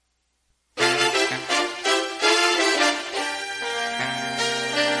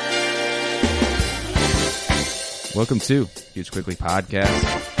Welcome to Huge Quickly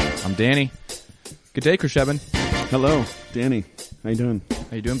Podcast. I'm Danny. Good day, Khrushchevin. Hello, Danny. How you doing?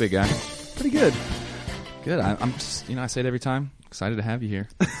 How you doing, big guy? Pretty good. Good. I'm just, I say it every time. Excited to have you here.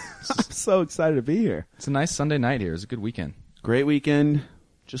 I'm so excited to be here. It's a nice Sunday night here. It's a good weekend. Great weekend.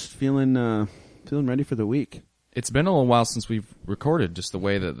 Just feeling ready for the week. It's been a little while since we've recorded, just the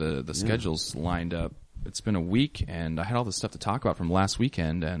way that the schedule's lined up. It's been a week, and I had all this stuff to talk about from last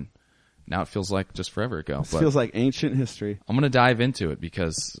weekend, and now it feels like just forever ago. It feels like ancient history. I'm going to dive into it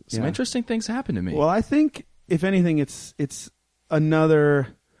because some interesting things happened to me. Well, I think, if anything, it's another,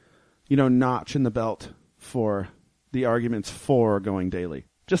 notch in the belt for the arguments for going daily.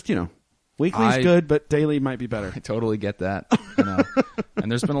 Just, weekly's good, but daily might be better. I totally get that. I know.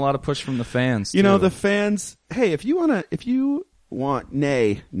 And there's been a lot of push from the fans, too. The fans, hey, if you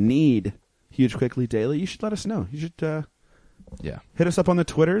need Huge Quickly Daily, you should let us know. You should hit us up on the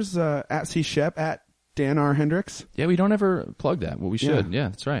Twitters, at C Shep, at Dan R. Hendricks. Yeah, we don't ever plug that. Well, we should. Yeah,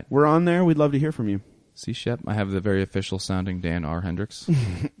 that's right. We're on there. We'd love to hear from you. C Shep. I have the very official sounding Dan R. Hendricks. So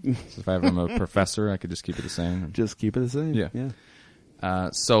if I ever am a professor, I could just keep it the same. Just keep it the same. Yeah.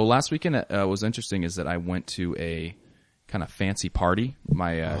 So last weekend was interesting is that I went to a kind of fancy party.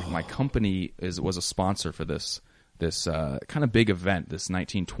 My company was a sponsor for this kind of big event, this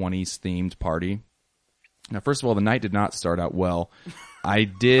 1920s themed party. Now, first of all, the night did not start out well. I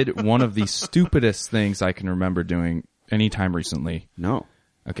did one of the stupidest things I can remember doing any time recently. No.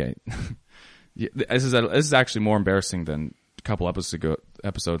 Okay. This is actually more embarrassing than a couple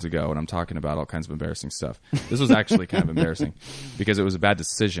episodes ago, and I'm talking about all kinds of embarrassing stuff. This was actually kind of embarrassing because it was a bad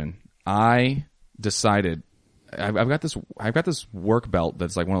decision. I decided I've got this work belt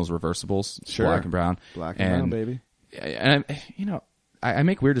that's like one of those reversibles, sure. Black and brown, baby. And I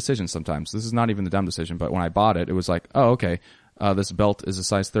make weird decisions sometimes. This is not even the dumb decision, but when I bought it, it was like, oh, okay, this belt is a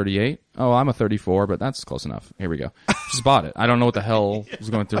size 38. Oh, I'm a 34, but that's close enough. Here we go. Just bought it. I don't know what the hell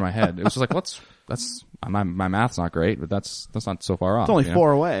was going through my head. It was just like, that's my math's not great, but that's not so far off. It's only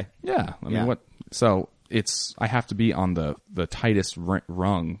 4 away. Yeah. I mean, what? So I have to be on the tightest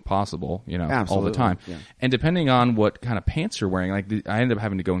rung possible, Absolutely. all the time. Yeah. And depending on what kind of pants you're wearing, I ended up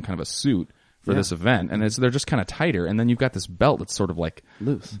having to go in kind of a suit for this event, and they're just kind of tighter, and then you've got this belt that's sort of like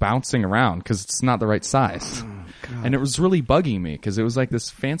loose, bouncing around because it's not the right size. Oh, and it was really bugging me because it was like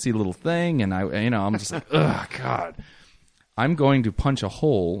this fancy little thing, and I'm just like, ugh, God, I'm going to punch a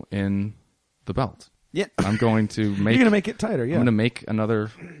hole in the belt. Yeah, I'm going to make. You're going to make it tighter. Yeah, I'm going to make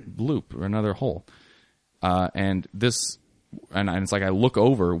another loop or another hole, and it's like I look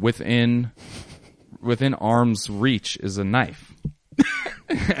over within arm's reach is a knife.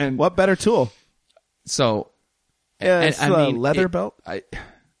 And what better tool? So, it's a leather belt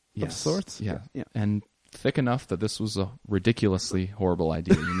of sorts. Yeah, and thick enough that this was a ridiculously horrible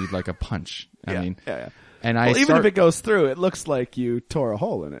idea. You need like a punch. I mean, And even if it goes through, it looks like you tore a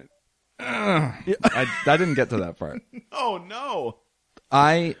hole in it. I didn't get to that part. Oh no!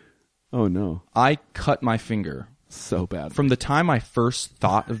 I cut my finger. So bad. From the time I first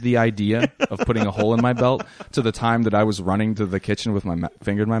thought of the idea of putting a hole in my belt to the time that I was running to the kitchen with my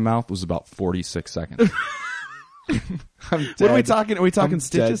finger in my mouth was about 46 seconds. What are we talking? Are we talking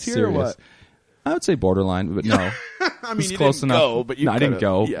stitches here or what? I would say borderline, but no. I mean, you close enough. Go, but I didn't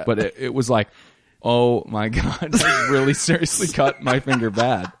go, but it was like, oh my God, I really seriously cut my finger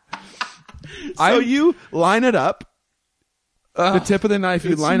bad. So you line it up. The tip of the knife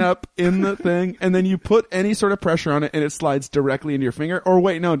you line up in the thing, and then you put any sort of pressure on it, and it slides directly into your finger. Or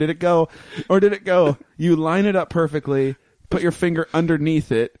wait, no, did it go? You line it up perfectly, put your finger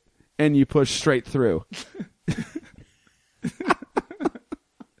underneath it, and you push straight through.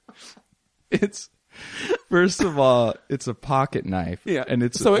 First of all, it's a pocket knife. Yeah. And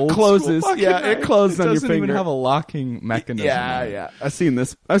it closes. Yeah, it closes on your finger. It doesn't even have a locking mechanism. Yeah. I've seen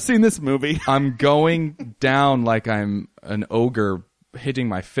this movie. I'm going down like I'm an ogre hitting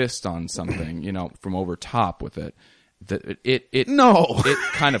my fist on something, from over top with it. It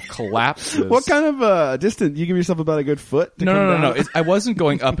kind of collapses. What kind of distance? You give yourself about a good foot? No. I wasn't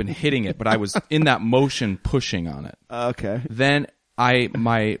going up and hitting it, but I was in that motion pushing on it. Okay. Then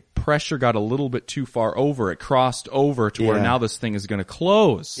my pressure got a little bit too far over. It crossed over to where now this thing is going to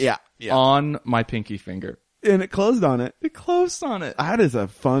close on my pinky finger. And it closed on it. It closed on it. That is a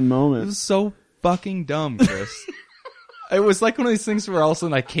fun moment. It was so fucking dumb, Chris. It was like one of these things where all of a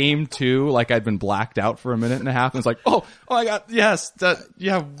sudden I came to, like I'd been blacked out for a minute and a half, and it's like, oh my God, yes, why did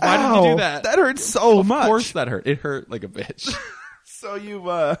you do that? That hurt so much. Of course that hurt. It hurt like a bitch. So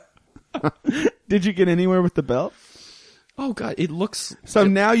you, did you get anywhere with the belt? Oh God, it looks. So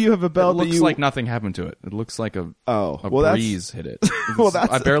now you have a belt It looks like nothing happened to it. It looks like a breeze hit it. Well,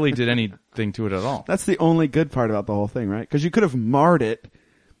 I barely did anything to it at all. That's the only good part about the whole thing, right? Because you could have marred it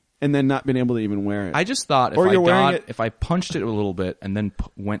and then not been able to even wear it. I just thought if I punched it a little bit and then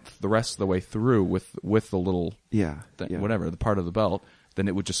went the rest of the way through with the little whatever the part of the belt, then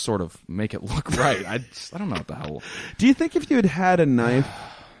it would just sort of make it look right. I don't know what the hell. Do you think if you had a knife,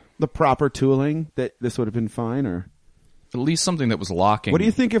 the proper tooling, that this would have been fine, or at least something that was locking? What do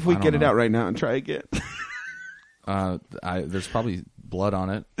you think if we get it out right now and try again? There's probably blood on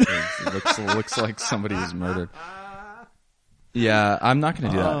it. It looks like somebody was murdered. Yeah, I'm not going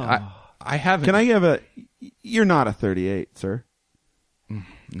to do that. I haven't. Can I give you're not a 38, sir.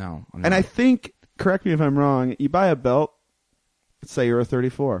 No. And I think, correct me if I'm wrong, you buy a belt, let's say you're a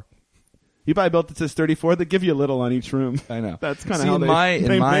 34. You buy a belt that says 34, they give you a little on each room. I know. That's kind of how in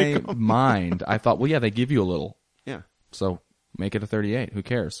my mind, I thought, well, yeah, they give you a little. Yeah. So make it a 38. Who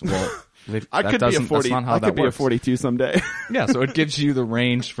cares? Well, I could be a 40. That's not how I that could be a works. 42 someday. Yeah, so it gives you the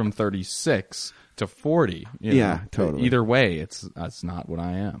range from 36 to 40. Yeah, totally. Either way, that's not what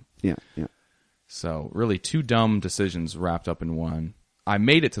I am. Yeah. So really, two dumb decisions wrapped up in one. I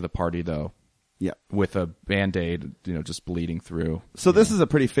made it to the party though. Yeah. With a Band-Aid, just bleeding through. So this is a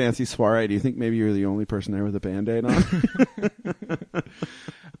pretty fancy soiree. Do you think maybe you're the only person there with a Band-Aid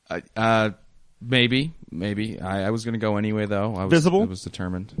on? Maybe. I was going to go anyway, though. I was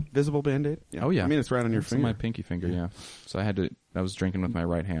determined. Visible Band-Aid? Yeah. Oh, yeah. I mean, it's right on your finger. On my pinky finger, yeah. So I was drinking with my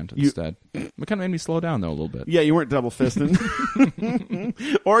right hand instead. It kind of made me slow down, though, a little bit. Yeah, you weren't double fisting.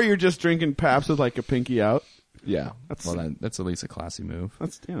 Or you're just drinking Paps with like a pinky out. Yeah. That's at least a classy move.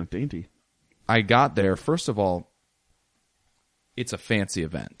 That's, dainty. I got there. First of all, it's a fancy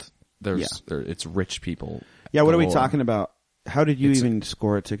event. It's rich people. Yeah, what are we talking about? How did you even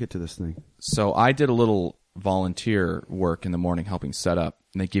score a ticket to this thing? So I did a little volunteer work in the morning helping set up,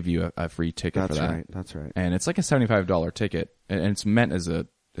 and they give you a free ticket for that. That's right. And it's like a $75 ticket, and it's meant as a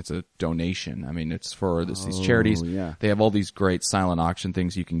donation. I mean, it's for these charities. Yeah. They have all these great silent auction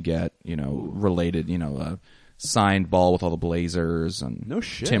things you can get, related, signed ball with all the Blazers and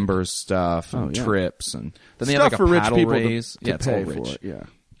Timbers stuff and trips, and then they have like a paddle raise. To pay for it. Yeah.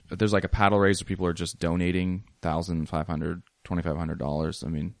 There's like a paddle raise where people are just donating $1,500, $2,500. I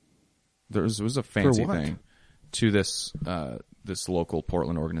mean, it was a fancy thing to this local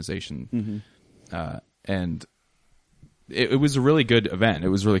Portland organization, and it was a really good event. It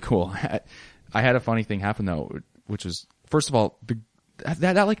was really cool. I had a funny thing happen though, which was, first of all,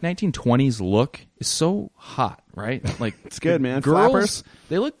 that like 1920s look is so hot, right? Like it's good, man. Girls, Flappers,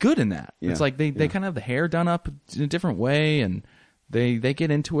 they look good in that. Yeah. It's like they kind of have the hair done up in a different way, and they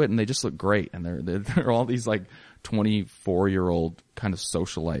get into it, and they just look great. And they're all these like 24-year-old kind of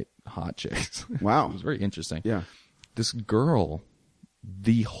socialite hot chicks. Wow, it was very interesting. Yeah, this girl,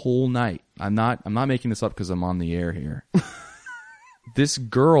 the whole night. I'm not making this up because I'm on the air here. This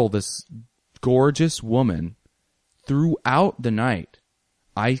girl, this gorgeous woman, throughout the night,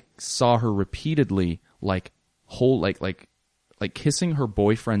 I saw her repeatedly like kissing her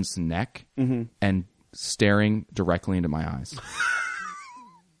boyfriend's neck and staring directly into my eyes.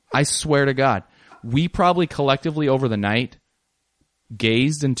 I swear to God, we probably collectively over the night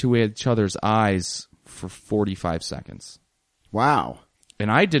gazed into each other's eyes for 45 seconds. Wow.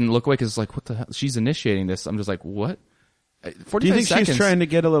 And I didn't look away because it's like, what the hell? She's initiating this. I'm just like, what? 45 Do you think seconds? She's trying to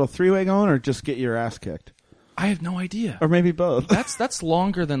get a little three-way going or just get your ass kicked? I have no idea. Or maybe both. That's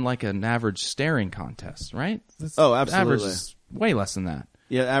longer than like an average staring contest, right? Absolutely. Average is way less than that.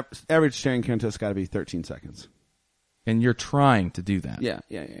 Yeah, average staring contest got to be 13 seconds. And you're trying to do that. Yeah.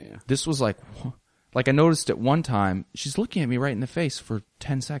 This was like I noticed at one time, she's looking at me right in the face for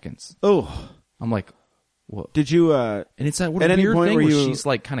 10 seconds. Oh. I'm like, what? Did you, and it's that weird thing where she's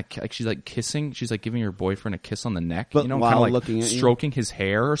like kind of like, she's like kissing, she's like giving her boyfriend a kiss on the neck, but kind while of like looking at stroking his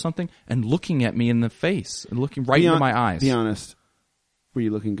hair or something, and looking at me in the face, and looking right into my eyes. Be honest. Were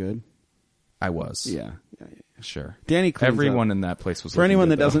you looking good? I was. Yeah. Sure. Danny cleans Everyone up. in that place was. For anyone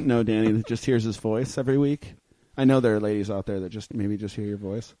that good, doesn't know Danny, that just hears his voice every week. I know there are ladies out there that just hear your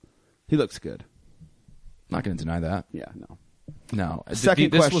voice. He looks good. Not going to deny that. Yeah, No.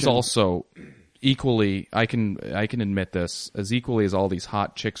 Second this question. was also equally. I can admit this as equally as all these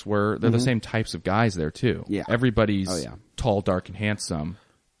hot chicks were. They're the same types of guys there too. Yeah. Everybody's tall, dark, and handsome.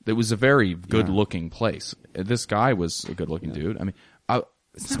 It was a very good-looking place. This guy was a good-looking dude. I mean,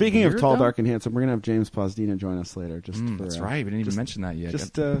 speaking of tall, dark, and handsome, we're gonna have James Pozdena join us later. That's right. We didn't even mention that yet.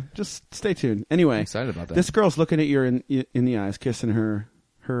 Just stay tuned. Anyway, I'm excited about that. This girl's looking at you in the eyes, kissing her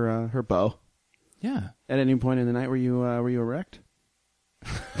beau. Yeah. At any point in the night, were you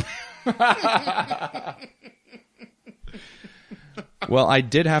Well, I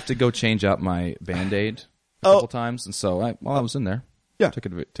did have to go change out my Band-Aid a couple times, and so while I was in there, took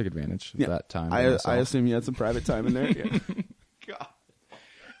advantage of that time. I assume you had some private time in there. Yeah. God.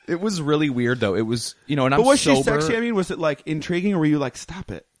 It was really weird, though. It was, and I'm But was sober. she sexy? I mean, was it like intriguing, or were you like,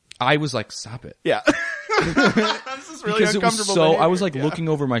 stop it? I was like, stop it. Yeah. This is really because uncomfortable. It was so, behavior. I was like looking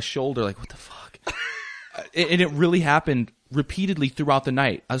over my shoulder, like, what the fuck? And it really happened repeatedly throughout the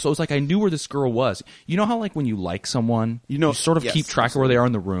night. So it was like I knew where this girl was. You know how like when you like someone, you sort of keep track of where they are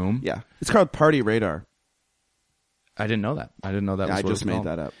in the room? Yeah. It's called Party Radar. I didn't know that. I didn't know that was I what just it was made called.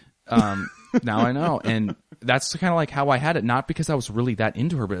 that up. Now I know. And that's kind of like how I had it. Not because I was really that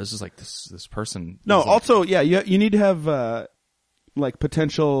into her, but it was just like this person. No, like, also, you need to have like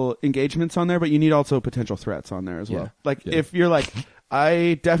potential engagements on there, but you need also potential threats on there as well. Like if you're like,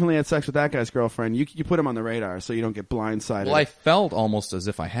 I definitely had sex with that guy's girlfriend, you put him on the radar so you don't get blindsided. Well, I felt almost as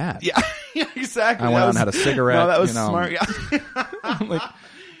if I had. Yeah, yeah, exactly. I went out and had a cigarette. No, that was smart. Yeah. Like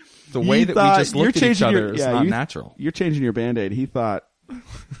the way that we just looked at each other is not natural. You're changing your Band-Aid. He thought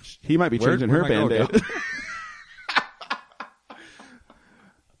he might be changing her Band-Aid.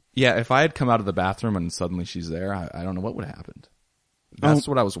 Yeah, if I had come out of the bathroom and suddenly she's there, I don't know what would have happened. That's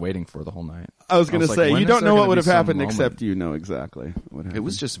what I was waiting for the whole night. I was going to say, you don't know what would have happened moment? except you know exactly what happened. It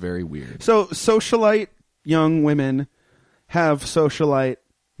was just very weird. So socialite young women have socialite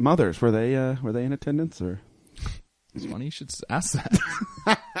mothers. Were they in attendance or? It's funny you should ask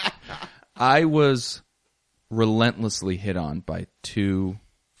that. I was relentlessly hit on by two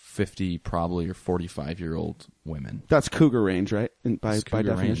 50 probably or 45-year-old women. That's cougar range, right? By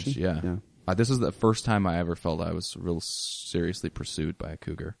definition, range, yeah. This is the first time I ever felt I was real seriously pursued by a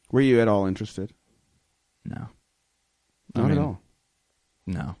cougar. Were you at all interested? No. Not at all.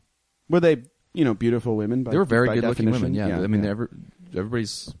 No. Were they, beautiful women? They were very good-looking women. Yeah. I mean,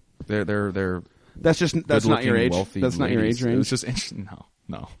 everybody's they're. That's not your age. Wealthy that's not ladies. your age range. It was just interesting.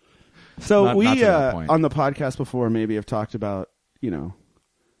 No. So not we to that point. on the podcast before maybe have talked about the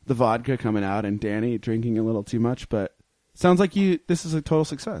vodka coming out and Danny drinking a little too much, but sounds like this is a total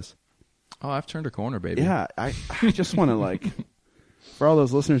success. Oh, I've turned a corner, baby. Yeah, I just want to for all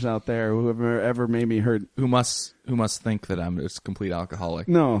those listeners out there who have ever maybe heard who must think that I'm a complete alcoholic.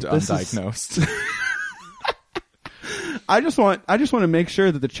 No, undiagnosed. I just want to make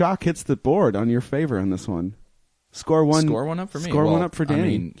sure that the chalk hits the board on your favor on this one. Score one up for me. Score one up for Danny. I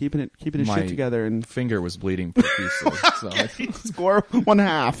mean, keeping his shit together, and finger was bleeding profusely. So score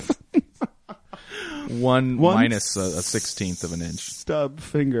 1/2. One minus a 16th of an inch. Stub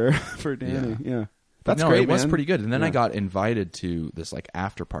finger for Danny. Yeah. That's no, great, it was man. pretty good. And then I got invited to this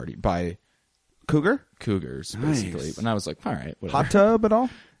after party by cougars, basically. Nice. And I was like, all right, whatever. Hot tub at all?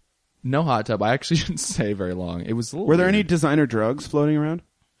 No hot tub. I actually didn't stay very long. It was a little Were there weird. any designer drugs floating around?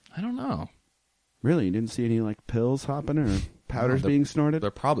 I don't know. Really? You didn't see any pills hopping or powders being snorted? They're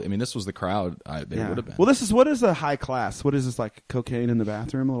probably. I mean, this was the crowd. They would have been. Well, what is a high class? What is this, like cocaine in the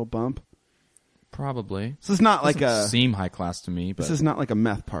bathroom, a little bump? Probably. This is not like seem high class to me, but this is not like a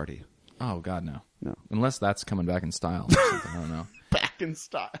meth party. Oh God, no. No. Unless that's coming back in style or something. I don't know. Back in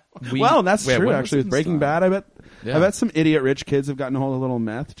style. Well, that's true actually with Breaking Bad. I bet some idiot rich kids have gotten a hold of a little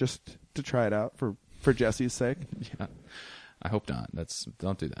meth just to try it out for Jesse's sake. Yeah. I hope not.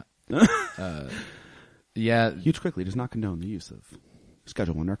 Don't do that. Yeah. Huge Quickly does not condone the use of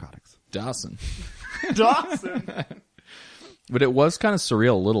Schedule I narcotics. Dawson. But it was kind of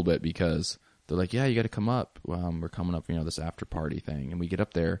surreal a little bit because they're like, yeah, you got to come up. We're coming up, this after party thing. And we get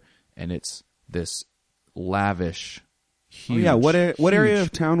up there and it's this lavish, huge. Oh, yeah. What area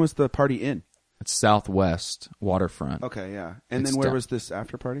of town was the party in? It's Southwest waterfront. Okay. Yeah. And then where was this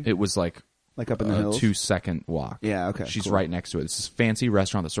after party? It was like up in the hills? 2-second walk. Yeah. Okay. She's cool. right next to it. It's this fancy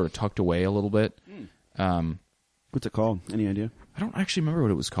restaurant that's sort of tucked away a little bit. What's it called? Any idea? I don't actually remember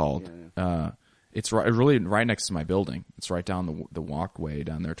what it was called. Yeah. It's really right next to my building. It's right down the walkway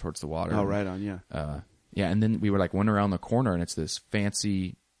down there towards the water. Oh, right on, yeah. Yeah, and then we were went around the corner, and it's this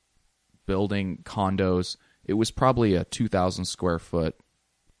fancy building, condos. It was probably a 2,000 square foot,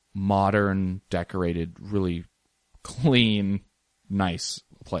 modern, decorated, really clean, nice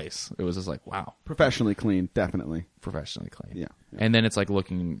place. It was just like, wow. Professionally clean, definitely. Professionally clean. Yeah. And then it's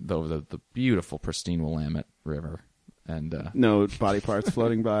looking over the beautiful, pristine Willamette River. And no body parts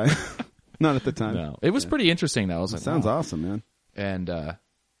floating by. Not at the time. No. It was pretty interesting, though. I was like, sounds wow. awesome, man. And I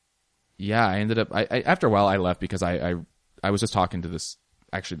ended up after a while I left because I was just talking to this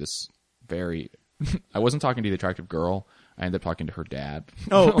very I wasn't talking to the attractive girl. I ended up talking to her dad.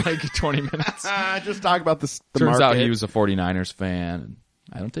 Oh, like 20 minutes. Just talk about the Turns market. out he was a 49ers fan, and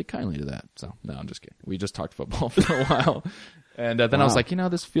I don't take kindly to that. So no, I'm just kidding. We just talked football for a while, and then I was like,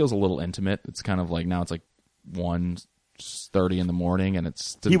 this feels a little intimate. It's kind of like now it's like one 6:30 in the morning, and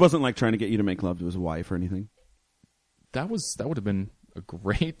he wasn't like trying to get you to make love to his wife or anything. That would have been a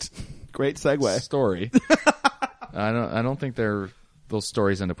great segue story. I don't think those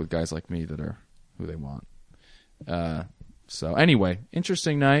stories end up with guys like me that are who they want. So anyway,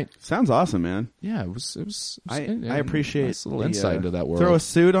 interesting night. Sounds awesome, man. Yeah, it was I appreciate nice little insight into that world. Throw a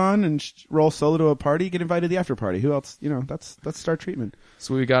suit on and roll solo to a party. Get invited to the after party. Who else? That's star treatment.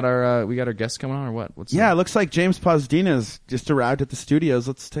 So we got our guests coming on, or what? It looks like James Pozdena's just arrived at the studios.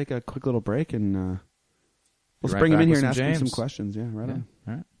 Let's take a quick little break and let's bring him in here and ask him some questions. Yeah, right on.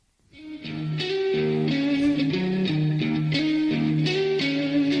 All right.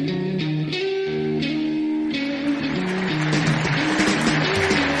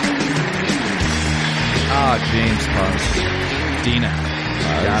 James Pozdena.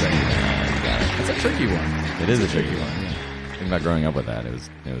 Got it. That's a tricky one. It is a tricky one. Yeah. Thinking about growing up with that, it was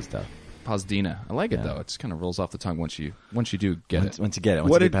tough. Pozdena. I like it though. It just kind of rolls off the tongue once you do get it. Once you get it.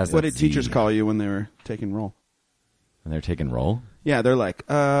 What did teachers call you when they were taking roll? When they're taking roll? Yeah, they're like,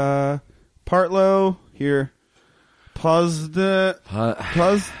 Partlow here. Pozdena.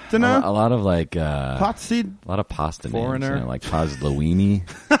 A lot of like Potseed. A lot of pasta Foreigner. names, like Pozlowini.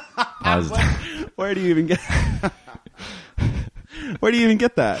 Where do you even get? Where do you even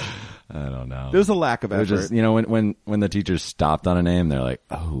get that? I don't know. There's a lack of effort. Just, when the teachers stopped on a name, they're like,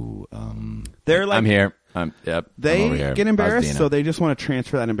 they're like, I'm here. They I'm over here. get embarrassed, Pozdena. so they just want to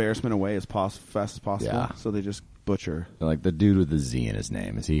transfer that embarrassment away as fast as possible. Yeah. So they just butcher. They're like, the dude with the Z in his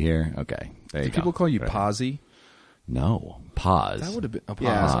name, is he here? Okay, there you Do go. people call you Right. Posy? No, Paz. That would have been a Paz.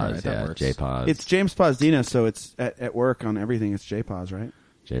 Yeah. All right, that works. J-Paz. It's James Pozdena, so it's at work on everything. It's J-Paz, right?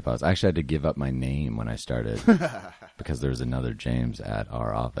 J-Paz. I actually had to give up my name when I started because there was another James at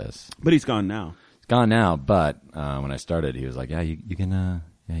our office. But he's gone now. He's gone now, but when I started, he was like, "Yeah, you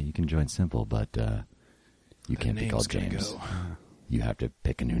can join Simple, but you can't be called James. You have to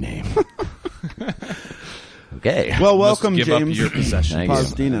pick a new name." Okay. Well, welcome, give up James your possessions.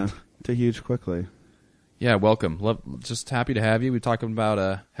 Pozdena to Huge Quickly. Yeah, welcome. Just happy to have you. We're talking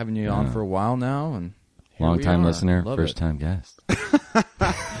about having you on for a while now, and long-time listener, Love first-time guest.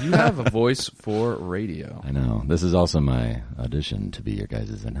 You have a voice for radio. I know. This is also my audition to be your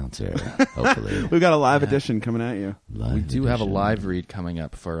guys' announcer, hopefully. We've got a live edition coming at you. We do have a live read coming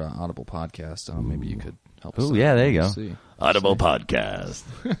up for Audible podcast. Maybe you could help us. Oh, yeah, there you go. See. Audible podcast.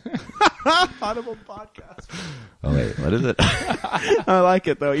 Audible podcast. Oh, wait, what is it? I like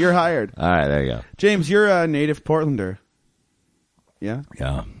it, though. You're hired. All right, there you go. James, you're a native Portlander. Yeah?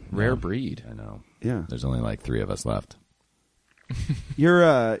 Yeah. Rare breed. I know. Yeah. There's only like 3 of us left.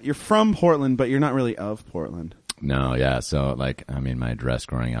 You're from Portland, but you're not really of Portland. No, yeah. So, my address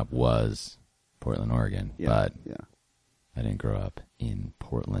growing up was Portland, Oregon, but I didn't grow up in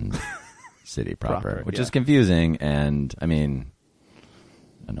Portland City proper, which is confusing and, annoying,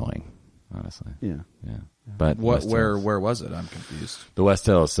 honestly. Yeah. Yeah. But Where was it? I'm confused. the West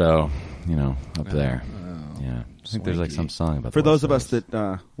Hills, so, up there. Yeah. I think there's swanky. some song about For the those West of us Hills.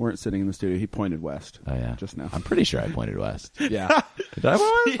 that weren't sitting in the studio, he pointed west. Oh, yeah. Just now. I'm pretty sure I pointed west. Yeah. Did I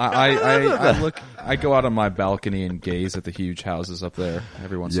point? I look. I go out on my balcony and gaze at the huge houses up there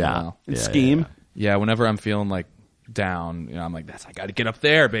every once in a while. And Yeah, scheme. Yeah, whenever I'm feeling like down, I'm like, I got to get up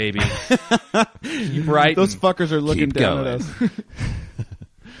there, baby. Keep right. Those fuckers are looking Keep down going. at us.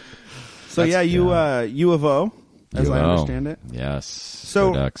 So U of O, as I understand it. Yes.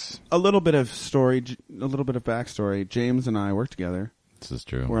 So Ducks. a little bit of backstory. James and I work together. This is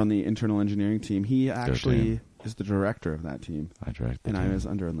true. We're on the internal engineering team. He actually is the director of that team, I direct the and team. I'm his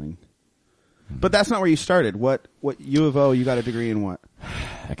underling. But that's not where you started. What U of O? You got a degree in what?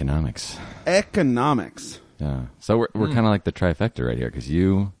 Economics. Economics. Yeah. So we're kind of like the trifecta right here because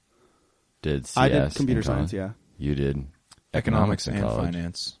you did CS. I did computer in college. science. Yeah. You did economics in and college.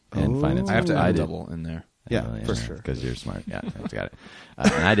 finance. And finance. I have to I add a did. double in there. Yeah, for sure. Because you're smart. Yeah, I got it.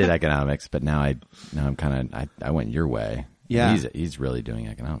 And I did economics, but now I'm kind of I went your way. Yeah. He's really doing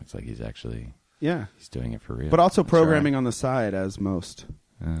economics. Like he's doing it for real. But also That's programming on the side, as most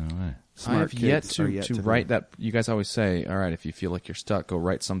right. I have yet kids are to write that. You guys always say, all right, if you feel like you're stuck, go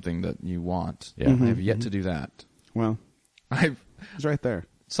write something that you want. Yeah. I have yet to do that. Well, it's right there.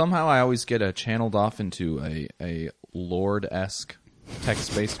 Somehow I always get channeled off into a Lord-esque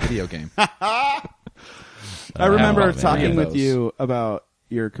text-based video game. I remember talking with those. you about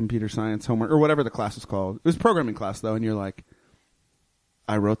your computer science homework, or whatever the class was called. It was programming class, though, and you're like,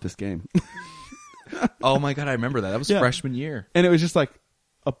 I wrote this game. Oh, my God, I remember that. That was freshman year. And it was just like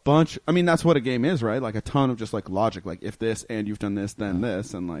a bunch. I mean, that's what a game is, right? Like a ton of just like logic, like if this and you've done this, then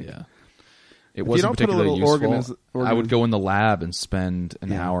this, and like... Yeah. It If wasn't you don't put a particularly little useful. I would go in the lab and spend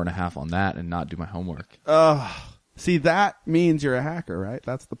an hour and a half on that and not do my homework. See, that means you're a hacker, right?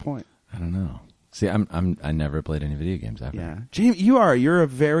 That's the point. I don't know. See, I never played any video games ever. Yeah. James, you're a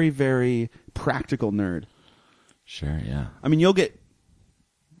very, very practical nerd. Sure, yeah. I mean, you'll get,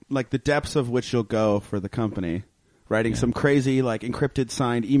 like, the depths of which you'll go for the company. Writing some crazy, like, encrypted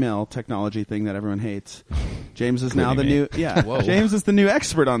signed email technology thing that everyone hates. James is now the new, James is the new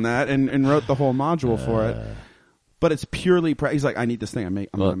expert on that and wrote the whole module for it. But it's purely, he's like, I need this thing. I'm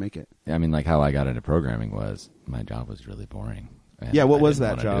going to make it. I mean, like, how I got into programming was my job was really boring. Yeah, what was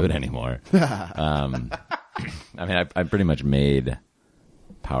that job? I job? didn't do it anymore. I mean, I pretty much made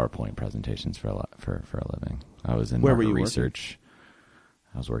PowerPoint presentations for a living. I was in market research.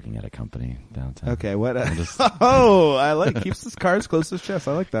 I was working at a company downtown. Okay, what? I like keeps his cards close to his chest.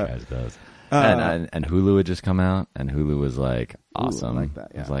 I like that. Guys does. And Hulu had just come out, and Hulu was like awesome. I like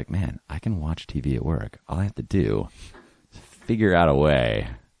that. Yeah. I was like, man, I can watch TV at work. All I have to do is figure out a way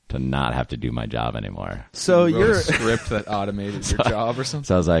to not have to do my job anymore. So you're a script that automated your job or something.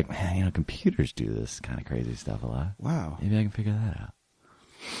 So I was like, man, computers do this kind of crazy stuff a lot. Wow. Maybe I can figure that out.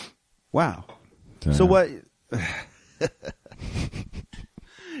 Wow. So what?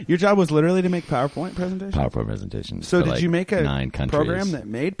 Your job was literally to make PowerPoint presentations? PowerPoint presentations. So did you make a 9 countries. program that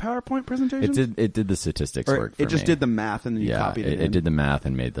made PowerPoint presentations? It did the statistics work for me. It just did the math and then you copied it in? It did the math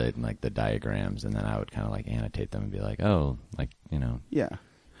and made the diagrams, and then I would kind of like annotate them and be like, oh, like, you know. Yeah.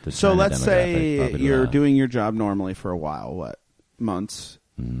 So let's say you're doing your job normally for a while, what? Months.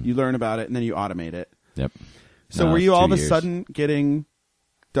 Mm. You learn about it and then you automate it. Yep. So were you all of a sudden getting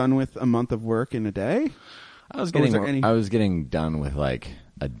done with a month of work in a day? I was getting done with like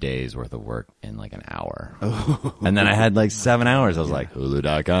a day's worth of work in like an hour. Oh. And then I had like 7 hours. I was like,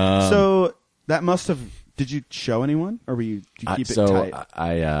 Hulu.com. So that must have, did you show anyone or did you keep it tight? So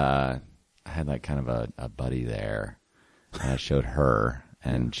I had like kind of a buddy there, and I showed her,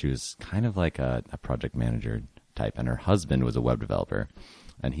 and she was kind of like a project manager type, and her husband was a web developer,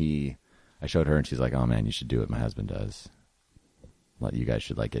 and I showed her, and she's like, oh man, you should do what my husband does. You guys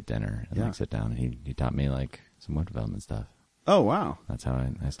should like get dinner and like sit down, and he taught me like some web development stuff. Oh, wow. That's how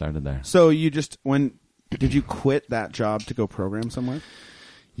I started there. So did you quit that job to go program somewhere?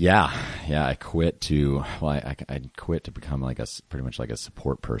 Yeah. I quit I quit to become pretty much like a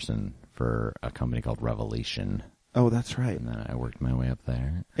support person for a company called Revelation. Oh, that's right. And then I worked my way up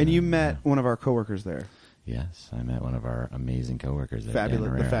there. And you met one of our coworkers there. Yes, I met one of our amazing coworkers there.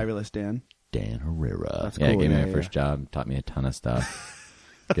 The fabulous Dan. Dan Herrera. That's cool. Yeah, gave me my first job, taught me a ton of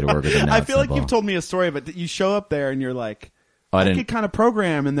stuff. Get to work with him now. I feel like you've told me a story, but you show up there and you're like, I could kind of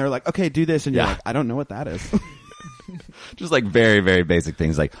program, and they're like, okay, do this, and you're like, I don't know what that is. Just like very, very basic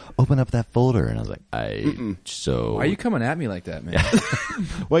things, like open up that folder, and I was like, why are you coming at me like that, man?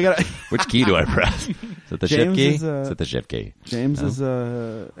 Well, which key do I press? Is it the shift key? Is it the shift key? James is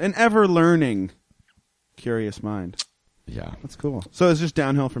an ever-learning, curious mind. Yeah, that's cool. So it's just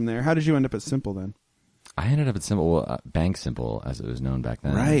downhill from there. How did you end up at Simple then? I ended up at Simple, Bank Simple, as it was known back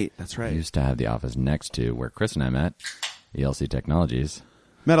then. Right, that's right. I used to have the office next to where Chris and I met, ELC Technologies.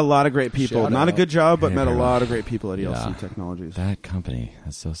 Met a lot of great people. Shout Not out. a good job, but met a lot of great people at ELC Technologies. That company,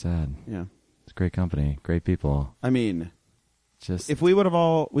 that's so sad. Yeah. It's a great company, great people. I mean, just if we were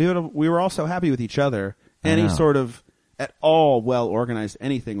all so happy with each other, any sort of at all well organized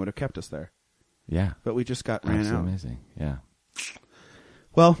anything would have kept us there. Yeah. But we just got ran out. Amazing. Yeah.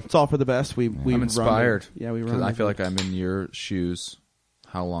 Well, it's all for the best. I'm inspired. We run. I feel like I'm in your shoes.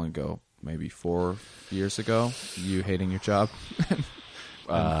 How long ago? Maybe 4 years ago. You hating your job, and thinking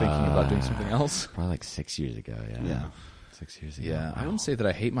about doing something else. Probably like 6 years ago. Yeah. 6 years ago. Yeah. I wouldn't say that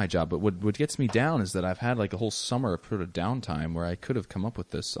I hate my job, but what gets me down is that I've had like a whole summer of sort of downtime where I could have come up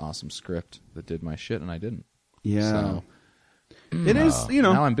with this awesome script that did my shit, and I didn't. Yeah. So, it is.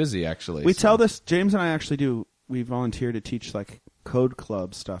 Now I'm busy. Actually, we tell this. James and I actually do. We volunteer to teach like code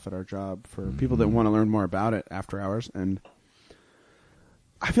club stuff at our job for people that want to learn more about it after hours, and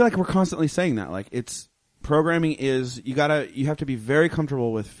I feel like we're constantly saying that. Like, it's programming is you have to be very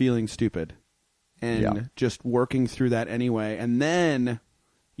comfortable with feeling stupid and just working through that anyway, and then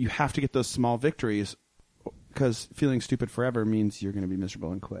you have to get those small victories because feeling stupid forever means you're going to be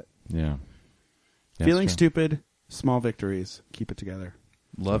miserable and quit. Yeah. Feeling stupid, small victories, keep it together.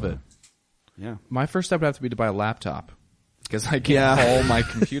 Love it. Yeah. My first step would have to be to buy a laptop because I can't haul my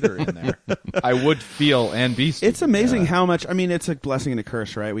computer in there. I would feel and be stupid. It's amazing how much, I mean, it's a blessing and a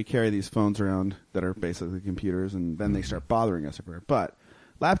curse, right? We carry these phones around that are basically computers, and then they start bothering us everywhere. But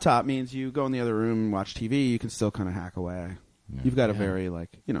laptop means you go in the other room and watch TV, you can still kind of hack away. Yeah. You've got a very,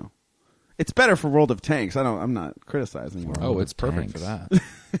 it's better for World of Tanks. I'm not criticizing you. Oh, it's perfect for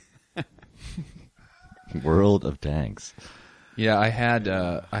that. World of Tanks. Yeah, I had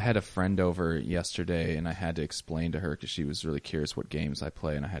a friend over yesterday, and I had to explain to her because she was really curious what games I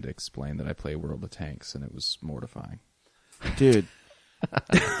play, and I had to explain that I play World of Tanks, and it was mortifying. Dude.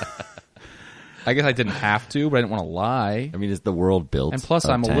 I guess I didn't have to, but I didn't want to lie. I mean, is the world built? And plus,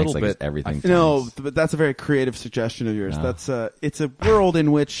 of I'm a tanks? little Like, bit is everything. No, tanks? but that's a very creative suggestion of yours. No. That's it's a world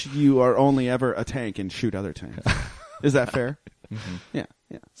in which you are only ever a tank and shoot other tanks. Is that fair? Mm-hmm. Yeah.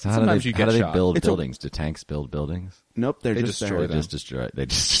 So how Sometimes do you they, get how do they shot. build It's buildings? Do tanks build buildings? Nope, they're They just destroy there. them. They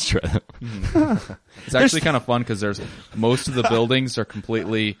just destroy them. It's actually kind of fun because there's most of the buildings are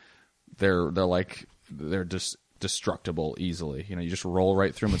completely they're just destructible easily. You know, you just roll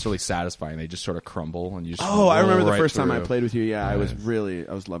right through them. It's really satisfying. They just sort of crumble and you just Oh, I remember roll the right first time I through. played with you. Yeah, I was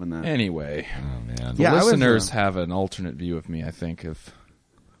loving that. Anyway, Oh man. the Yeah, I was, listeners have an alternate view of me. I think they've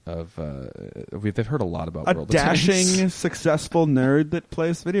heard a lot about a World of Tanks. dashing, successful nerd that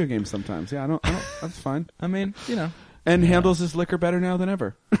plays video games sometimes. Yeah, I don't that's fine. I mean, you know, And handles his liquor better now than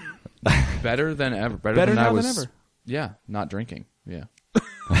ever. better than ever. Better than now I than was. ever. Yeah, not drinking. Yeah.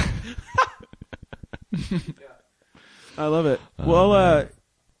 I love it.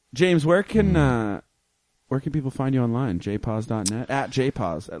 James, where can people find you online? jpos.net? At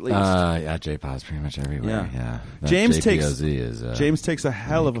jpos, at least. Yeah, JPOS pretty much everywhere. Yeah. That James JPOZ takes a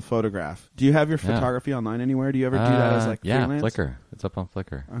hell of a photograph. Do you have your photography online anywhere? Do you ever do that as like freelance? Flickr. It's up on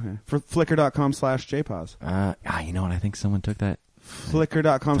Flickr. Okay. For flickr.com/jpos. You know what? I think someone took that.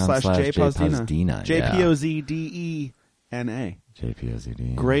 Flickr.com/jpozdena. Yeah. JPOZDENA.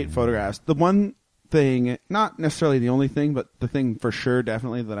 JPOZD. Great photographs. The one thing, not necessarily the only thing, but the thing for sure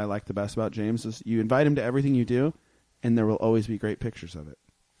definitely that I like the best about James is you invite him to everything you do, and there will always be great pictures of it.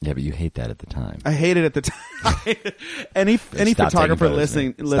 Yeah, but you hate that at the time. I hate it at the time. any photographer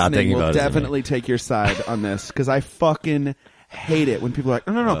listening will definitely take your side on this because I fucking hate it when people are like,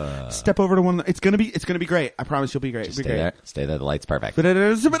 no, step over to one. It's gonna be great. I promise you'll be great. Just It'll be great. Stay there. The light's perfect. And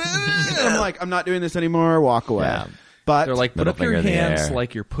I'm like, I'm not doing this anymore. Walk away. Yeah. But They're like, put Middle up your finger in the hands air.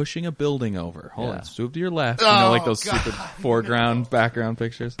 like you're pushing a building over. Hold Yeah. on, move to your left. You know, like those stupid foreground, background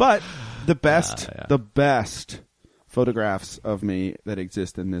pictures. But the best photographs of me that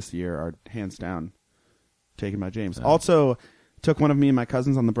exist in this year are hands down taken by James. Also, took one of me and my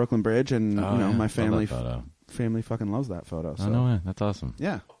cousins on the Brooklyn Bridge, and my family fucking loves that photo. So. Oh, no way. That's awesome.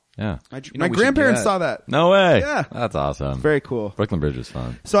 Yeah. Yeah. My grandparents saw that. No way. Yeah. That's awesome. Very cool. Brooklyn Bridge was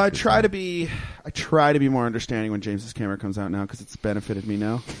fun. So I try to be more understanding when James's camera comes out now because it's benefited me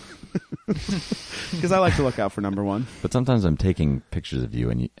now. Because I like to look out for number one. But sometimes I'm taking pictures of you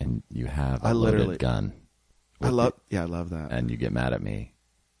and you have a loaded gun. I love that. And you get mad at me.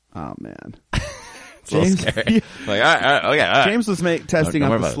 Oh man. It's a little scary. Like, all right. James was testing Don't out worry the about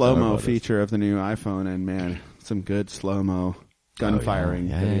it. Don't worry slow-mo about it. feature of the new iPhone, and man, some good slow-mo gun firing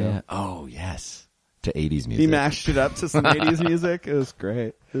video. Yeah. Oh, yes. To 80s music. He mashed it up to some 80s music. It was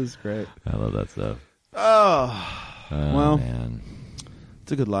great. I love that stuff. Oh, well, man.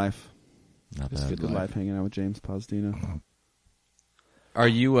 it's a good life. Not It's bad. a good life hanging out with James Pozdena. Are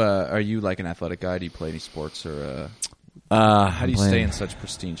you like an athletic guy? Do you play any sports or how do you stay in such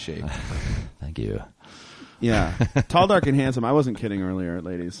pristine shape? Thank you. Yeah. Tall, dark, and handsome. I wasn't kidding earlier,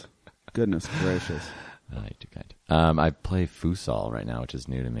 ladies. Goodness gracious. You're too kind. I play futsal right now, which is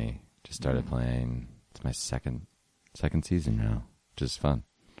new to me. Just started playing. It's my second season now, which is fun.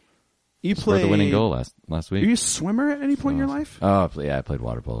 You Scored play the winning goal last week. Are you a swimmer at any point in your life? Oh, yeah, I played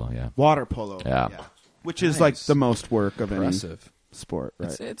water polo. Yeah, Water polo. Yeah. Which is like the most work of any Impressive. sport,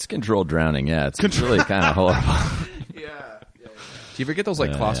 right? it's controlled drowning. Yeah, it's really kind of horrible. Do you ever get those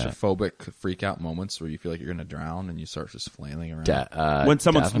like claustrophobic freak out moments where you feel like you're going to drown and you start just flailing around? When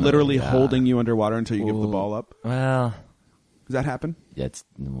someone's definitely, literally yeah. holding you underwater until you give the ball up? Well, Does that happen? yeah,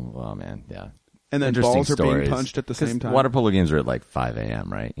 man, yeah. And then Interesting balls are being stories. punched at the 'Cause same time? Water polo games are at like 5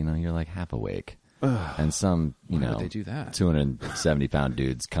 a.m., right? You know, you're like half awake. And some, Why would they do that? 270-pound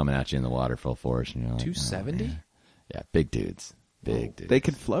dudes coming at you in the water full force. And you're like, 270? yeah, big dudes. Big dudes. They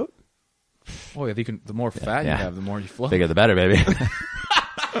could float? Oh yeah, the more fat Yeah. you have, the more you float. Bigger the better, baby.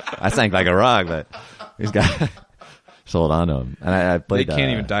 I sank like a rock, but these guys just hold on to them. And I They played.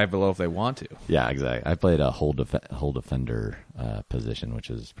 can't even dive below if they want to. Yeah, exactly. I played a hold defender position,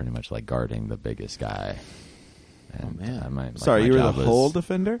 which is pretty much like guarding the biggest guy. And, Oh, man. my Sorry, you were the job was hole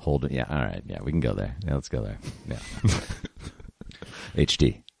defender? Yeah, all right. Yeah, we can go there. Yeah, let's go there. Yeah.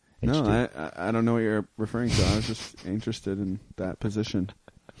 HT. No, I don't know what you're referring to. I was just interested in that position.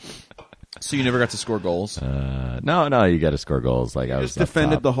 So you never got to score goals? No, you got to score goals. Like I was Just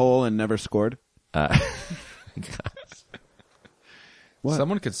defended the hole and never scored? What?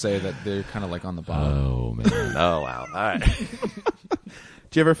 Someone could say that they're kind of like on the bottom. Oh man! Oh wow! All right.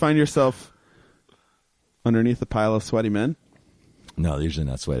 Do you ever find yourself underneath a pile of sweaty men? No, they're usually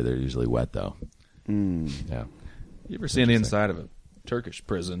not sweaty. They're usually wet, though. Yeah. You ever seen the inside of a Turkish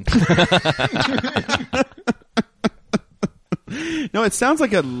prison? No, it sounds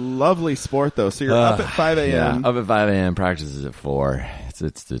like a lovely sport, though. So you're up at 5 a.m. Yeah, up at 5 a.m., practices at 4.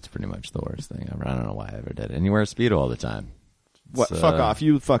 It's pretty much the worst thing ever. I don't know why I ever did it. And you wear a Speedo all the time. What? Fuck off.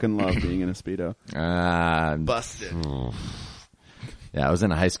 You fucking love being in a Speedo. Busted. Yeah, I was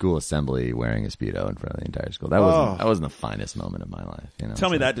in a high school assembly wearing a Speedo in front of the entire school. That wasn't the finest moment of my life. You know, Tell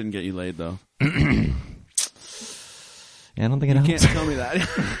me that didn't get you laid, though. Yeah, I don't think it helps. You can't tell me that.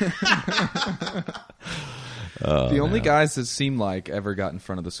 The only guys that seemed like ever got in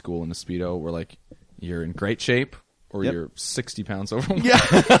front of the school in the Speedo were like, you're in great shape or you're 60 pounds overweight. Yeah.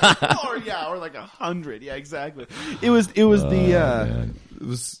 or like 100. Yeah, exactly. It was it was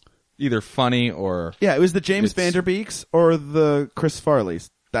either funny or... Yeah, it was the James Vanderbeeks or the Chris Farleys.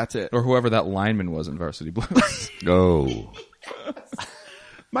 That's it. Or whoever that lineman was in Varsity Blues. Oh.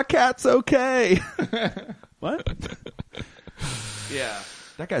 My cat's okay. What? Yeah.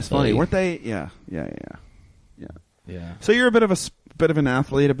 That guy's funny. Weren't they? Yeah. So you're a bit of an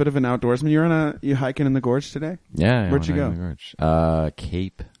athlete, a bit of an outdoorsman. You hiking in the gorge today? Yeah. Where'd you go?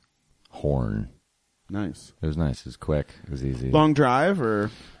 Cape Horn. Nice. It was nice. It was quick. It was easy. Long drive or?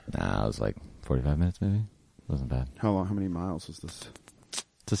 Nah, it was like 45 minutes maybe. It wasn't bad. How long? How many miles was this?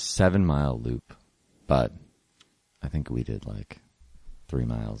 It's a 7-mile loop, but I think we did like 3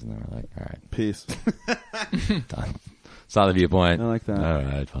 miles, and then we're like, all right, peace. Done. Saw the viewpoint. I like that. All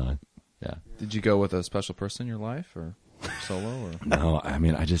right, fine. Yeah. Did you go with a special person in your life or solo? Or? No, I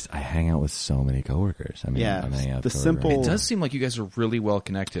mean, I hang out with so many coworkers. I mean, yeah, I'm hanging out with simple. It does seem like you guys are really well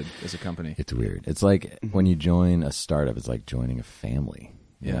connected as a company. It's weird. It's like when you join a startup, it's like joining a family.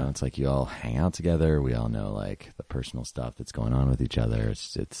 You know, it's like you all hang out together. We all know like the personal stuff that's going on with each other.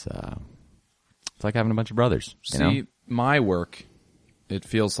 It's like having a bunch of brothers. You know? My work, it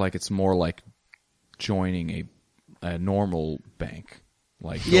feels like it's more like joining a normal bank,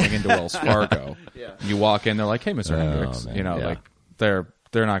 like going into Wells Fargo. You walk in, they're like, "Hey, Mr. Hendricks," man, you know, like they're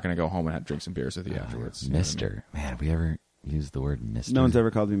not going to go home and have drink some beers with you afterwards. Mister, you know what I mean? Man, have we ever used the word Mister? No one's ever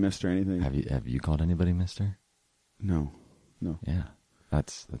called me Mister anything. Have you called anybody Mister? No. Yeah,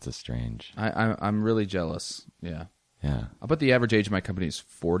 that's a strange. I'm really jealous. Yeah. I bet the average age of my company is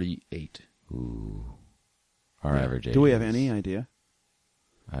 48. Ooh, our average age. Do we have any idea?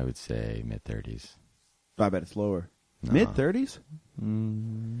 I would say mid-30s. I bet it's lower. No. Mid-30s?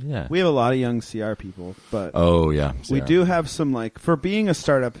 Yeah. We have a lot of young CR people, but CR. We do have some, like, for being a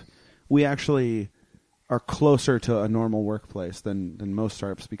startup, we actually are closer to a normal workplace than most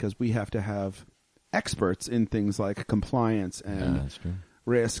startups because we have to have experts in things like compliance and that's true.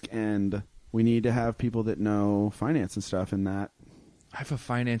 risk, and we need to have people that know finance and stuff in that. I have a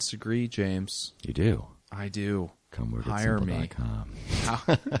finance degree, James. You do? I do. Come work Hire at me. simple.com.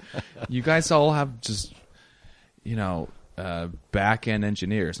 You guys all have just, back-end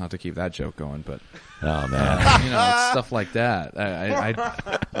engineers, not to keep that joke going, but Oh man. it's stuff like that.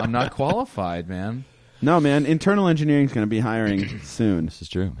 I'm not qualified, man. No, man, internal engineering is going to be hiring soon. This is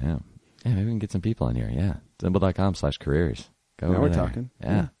true. Yeah. Yeah, maybe we can get some people in here. Yeah. Simple.com/careers. Go Now over we're there. talking.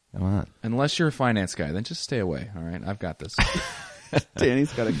 Yeah. Come on. Unless you're a finance guy, then just stay away. All right, I've got this.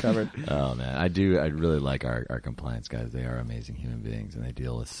 Danny's got it covered. Oh man, I really like our compliance guys. They are amazing human beings, and they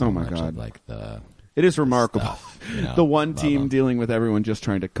deal with so much of like the. It is remarkable. Stuff, you know, the one team them. dealing with everyone just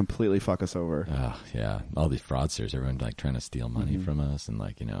trying to completely fuck us over. Oh yeah, all these fraudsters, everyone like trying to steal money from us, and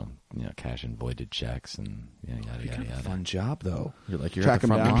like cash in voided checks, and yada yada yada. Fun job though. You're Track at the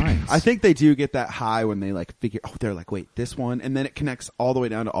front them down. lines. I think they do get that high when they like figure. Oh, they're like, wait, this one, and then it connects all the way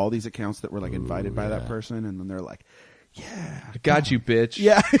down to all these accounts that were like invited by that person, and then they're like, yeah, I got you, bitch.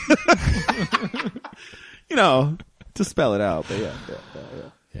 yeah, to spell it out. But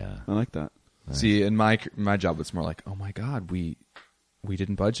yeah. I like that. See, in my job, it's more like, oh my god, we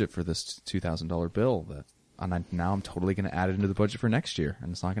didn't budget for this $2,000 bill. Now I'm totally going to add it into the budget for next year,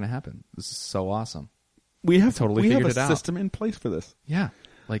 and it's not going to happen. This is so awesome. We have figured it a out. system in place for this. Yeah.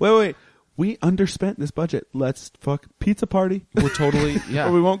 Like, Wait. We underspent this budget. Let's fuck pizza party. we're totally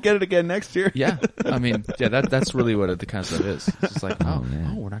or we won't get it again next year. Yeah. I mean, that's really what the kind of stuff is. It's just like, oh,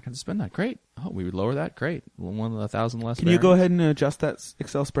 we're not going to spend that. Great. Oh, we would lower that. Great. 1,000 less. Can you go ahead and adjust that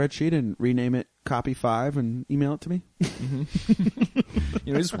Excel spreadsheet and rename it Copy 5 and email it to me?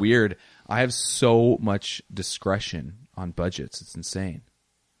 It's weird. I have so much discretion on budgets. It's insane.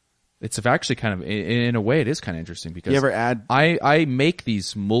 It's actually kind of, in a way, it is kind of interesting because you ever add? I make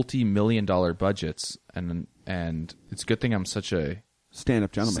these multi-million-dollar budgets, and it's a good thing I'm such a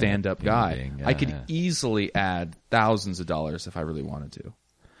stand-up gentleman, stand-up guy. Yeah, I could easily add thousands of dollars if I really wanted to.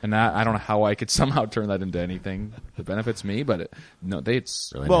 And I don't know how I could somehow turn that into anything that benefits me, but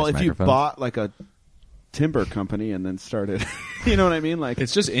it's Really Well, nice if you microphone. bought like a timber company and then started, you know what I mean? Like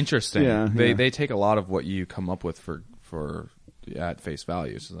it's just interesting. Yeah, They take a lot of what you come up with for at face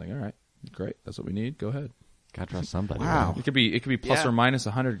value. So it's like, all right, great, that's what we need. Go ahead. Gotta trust somebody. Wow. right? It could be plus Yeah. or minus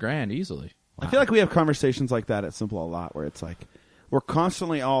 $100,000 easily. I feel like we have conversations like that at Simple a lot, where it's like we're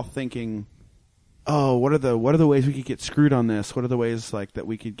constantly all thinking, "Oh, what are the ways we could get screwed on this? What are the ways like that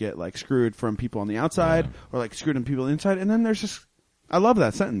we could get like screwed from people on the outside, or like screwed on people on the inside?" And then there's just, I love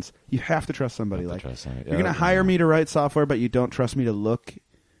that sentence. You have to trust somebody. Have to Like trust somebody. you're going to Yeah. hire me to write software, but you don't trust me to look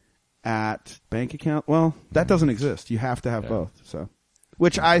at bank account. Well, that doesn't exist. You have to have both. So,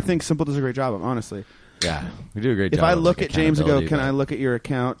 which I think Simple does a great job of, honestly. Yeah, we do a great If job. I of, look like, at James and go, accountability, "Can but- I look at your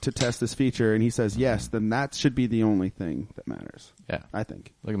account to test this feature?" and he says yes, then that should be the only thing that matters. Yeah, I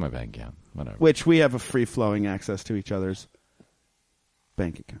think. look at my bank account. Whatever. Which we have a free flowing access to each other's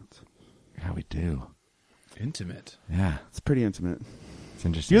bank accounts. Yeah, we do. Intimate. Yeah, It's pretty intimate. it's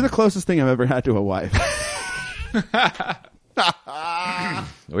interesting. You're the closest thing I've ever had to a wife. The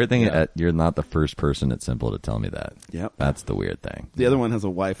weird thing, you're not the first person at Simple to tell me that. Yep. That's the weird thing. The other one has a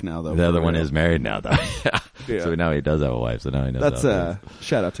wife now, though. The for other one real. is married now, though. Yeah. Yeah. So now he does have a wife. So now he knows. That's how it is.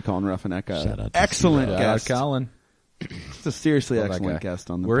 shout out to Colin Ruffinek. Shout out to Excellent Steve. guest. Colin. It's a seriously Love that excellent guy. guest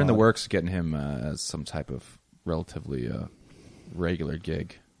on the We're in the pod. works of getting him as some type of relatively regular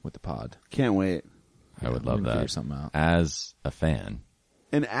gig with the pod. Can't wait. I would We're love gonna figure that. something out. As a fan,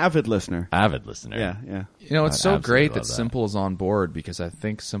 An avid listener. avid listener. Yeah, yeah. You know, it's I'd so absolutely great love that that. Simple is on board because I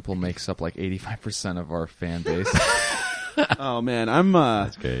think Simple makes up like 85% of our fan base. Oh man, I'm.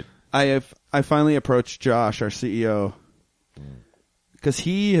 That's great. I finally approached Josh, our CEO, because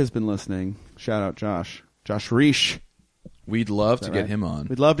he has been listening. Shout out Josh Reish. We'd love to that get right? him on.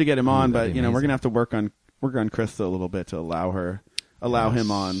 We'd love to get him on, that'd but be you know we're amazing. gonna have to work on Krista a little bit to allow him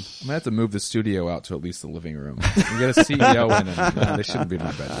on. I'm gonna have to move the studio out to at least the living room. And get a CEO in, and they shouldn't be in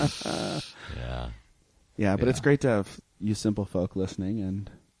my bedroom. Yeah. Yeah, but Yeah. it's great to have you simple folk listening and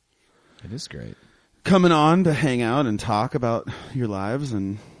It is great. coming on to hang out and talk about your lives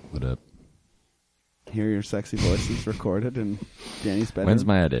and What up? hear your sexy voices recorded in Danny's bedroom. When's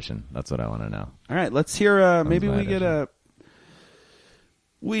my audition? That's what I want to know. All right, let's hear. Maybe my we get audition?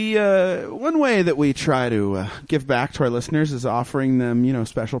 one way that we try to give back to our listeners is offering them, you know,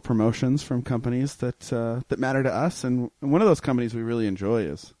 special promotions from companies that matter to us, and one of those companies we really enjoy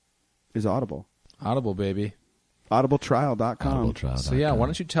is Audible. Audible, baby. AudibleTrial.com. So yeah, why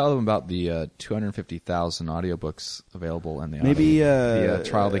don't you tell them about the 250,000 audiobooks available in the Maybe, the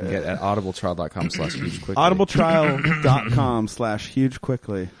trial they can get at audibletrial.com/hugequickly.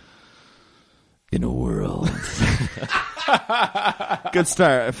 AudibleTrial.com/hugequickly. In a world. Good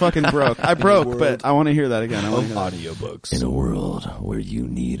start. I fucking broke. I broke, but I want to hear that again. I want to hear that. audiobooks. In a world where you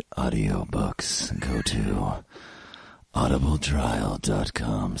need audiobooks, go to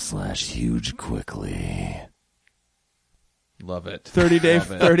audibletrial.com/hugequickly. Love it.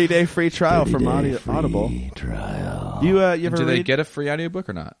 30-day free trial from 30-day free Audible. trial. You ever Do they read? get a free audiobook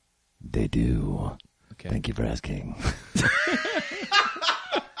or not? They do. Okay. Thank you for asking.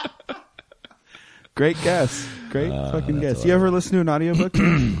 Great guess. Great fucking that's guess. You ever listen to an audiobook?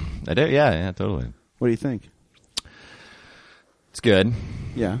 I do. Yeah, totally. What do you think? It's good.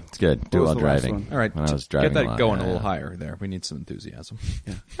 Yeah. It's good. Do it was while the last driving. one? All right, When I was driving get that a lot, going yeah, a little yeah. higher there. We need some enthusiasm.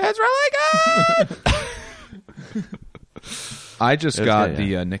 It's really good. I just It was got good, the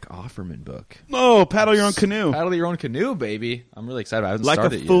yeah. Nick Offerman book. Oh, Paddle Your Own Canoe. Paddle Your Own canoe, baby. I'm really excited. I haven't Like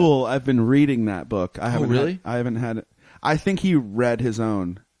started a fool, I've been reading that book. I haven't really? I haven't had. I think he read his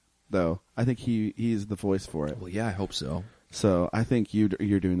own, though. I think he's the voice for it. yet. Well, yeah, I hope so. So I think you're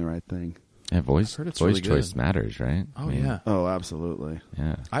doing the right thing. Yeah, voice I've heard it's voice really choice good. matters, right? Oh, I mean, yeah. Oh, absolutely.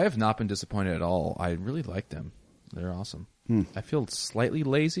 Yeah. I have not been disappointed at all. I really like them. They're awesome. Hmm. I feel slightly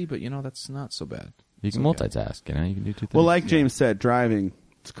lazy, but, that's not so bad. You can okay. multitask, you can do two things. Well, like James said, driving,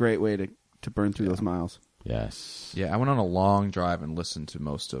 it's a great way to burn through those miles. Yes. Yeah, I went on a long drive and listened to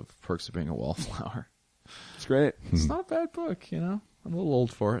most of Perks of Being a Wallflower. It's great. It's not a bad book, I'm a little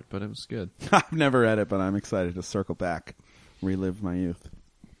old for it, but it was good. I've never read it, but I'm excited to circle back, relive my youth.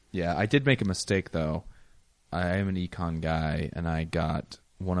 Yeah, I did make a mistake, though. I am an econ guy, and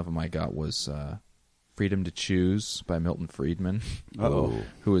one of them I got was Freedom to Choose by Milton Friedman, Uh-oh.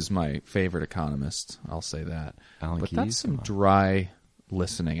 who is my favorite economist. I'll say that. Alan But Keyes? that's some Come on. dry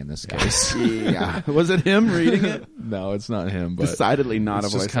listening in this case. Yeah. Was it him reading it? No, it's not him, but Decidedly not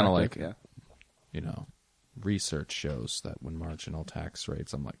it's a voice just kind of actor. like, yeah. research shows that when marginal tax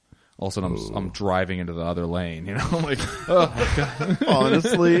rates, I'm like, all of a sudden I'm driving into the other lane, I'm like, oh, God. Falling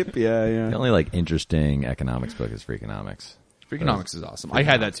asleep. Yeah, The yeah. only interesting economics book is Freakonomics. Freakonomics is awesome. I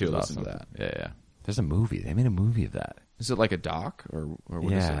had that too. Listen to that. Yeah. There's a movie. They made a movie of that. Is it like a doc or what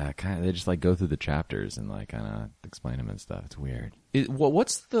is it? Yeah, kind of. They just like go through the chapters and like kind of explain them and stuff. It's weird.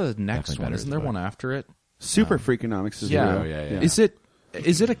 What's the next Definitely one? better Isn't as there a book. one after it? Super Freakonomics is Yeah. real. Oh, yeah.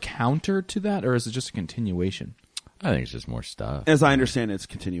 Is it a counter to that, or is it just a continuation? I think it's just more stuff. As I understand, it's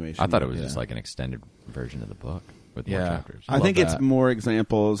continuation. I thought it was just like an extended version of the book with more chapters. I think love it's that. more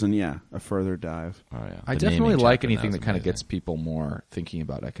examples and a further dive. Oh yeah. I The definitely naming like chapter, anything was that kind of amazing. gets people more thinking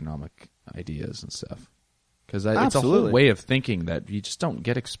about economic ideas and stuff. Because it's a Absolutely. whole way of thinking that you just don't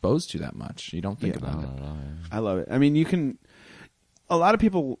get exposed to that much. You don't think Yeah. about it. I love it. I mean, a lot of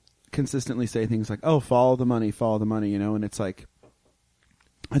people consistently say things like, oh, follow the money, and it's like,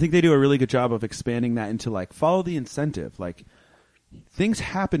 I think they do a really good job of expanding that into like, follow the incentive. Like, things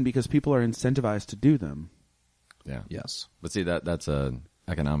happen because people are incentivized to do them. Yeah. Yes. But see that's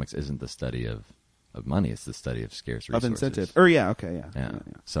economics isn't the study of money, it's the study of scarce resources. Of incentive. Or yeah.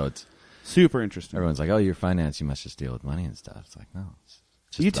 So it's Super interesting. everyone's like, "Oh, you're finance, you must just deal with money and stuff." It's like, no. It's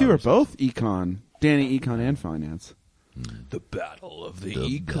just You two are about both econ. Danny, econ and finance. The battle of the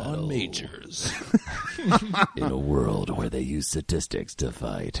econ majors. in a world where they use statistics to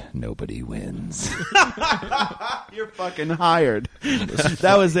fight, nobody wins. You're fucking hired.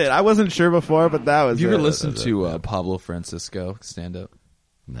 That was it. I wasn't sure before, but that was Have you ever it. listened to Pablo Francisco stand up?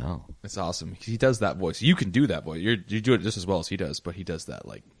 No. It's awesome. He does that voice. You can do that voice. You do it just as well as he does, but he does that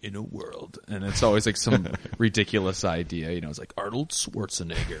like in a world, and it's always like some ridiculous idea. You know, it's like Arnold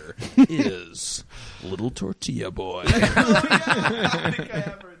Schwarzenegger is little tortilla boy.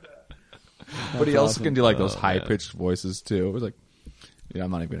 But he also can do like those high pitched voices too. It was like,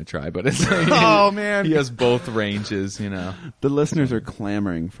 I'm not even gonna try, but it's like, Oh, man. he has both ranges. You know, The listeners are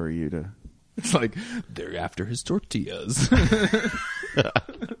clamoring for you to. it's like they're after his tortillas.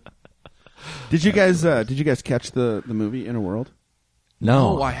 Did you guys catch the movie In a World?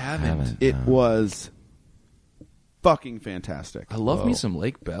 No, I haven't. It was fucking fantastic. I love me some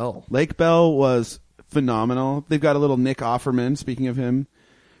Lake Bell. Lake Bell was phenomenal. They've got a little Nick Offerman, speaking of him,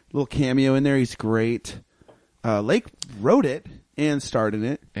 little cameo in there. He's great. Lake wrote it and starred in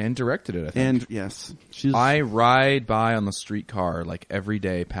it. And directed it, I think. And yes, I ride by on the streetcar like every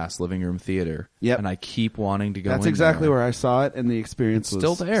day past Living Room Theater. Yep. And I keep wanting to go that's in exactly there. where I saw it, and the experience It's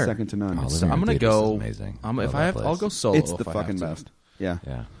was still there. second to none. Oh, So Living I'm Room gonna Theaters go. is amazing. If Love I that have, place. I'll go solo. It's the if I have fucking to. best. Yeah.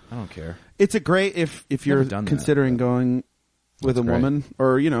 Yeah. I don't care. It's a great if you're Never done that, considering but going with a great. woman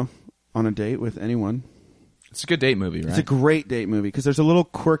or on a date with anyone. It's a good date movie, right? It's a great date movie because there's a little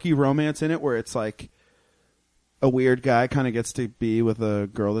quirky romance in it where it's like a weird guy kind of gets to be with a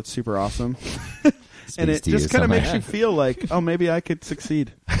girl that's super awesome. And it to you just kind of somehow. makes you feel like, oh, maybe I could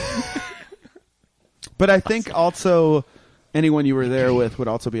succeed. But I think also anyone you were there with would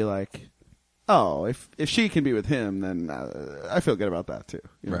also be like, oh, if she can be with him, then I feel good about that too.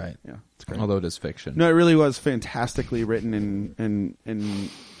 You know? Right. Yeah, it's great. Although it is fiction. No, it really was fantastically written and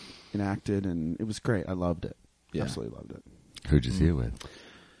enacted, and it was great. I loved it. Yeah. Absolutely loved it. Who'd you see it with?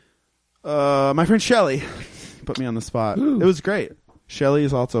 My friend Shelly put me on the spot. It was great. Shelly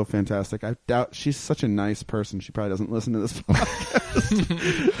is also fantastic. I doubt she's such a nice person. She probably doesn't listen to this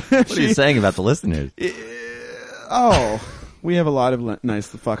podcast. What are you saying about the listeners? We have a lot of nice.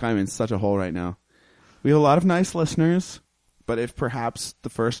 Fuck, I'm in such a hole right now. We have a lot of nice listeners, but if perhaps the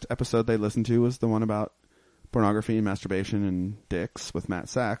first episode they listened to was the one about pornography and masturbation and dicks with Matt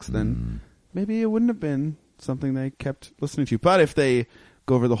Sachs, then maybe it wouldn't have been something they kept listening to. But if they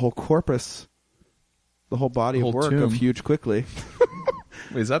go over the whole corpus, the whole body The of whole work tomb. of Huge Quickly,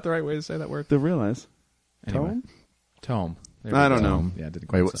 Wait, is that the right way to say that word? they'll realize. Anyway. Tome? Tome. There I we don't go. know. Yeah, I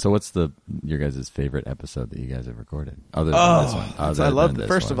didn't Wait, quite say. so what's your guys' favorite episode that you guys have recorded? Other than this one. Other I love than that. this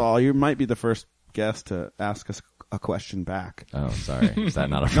First one. of all, you might be the first guest to ask us a question back. Oh, sorry. Is that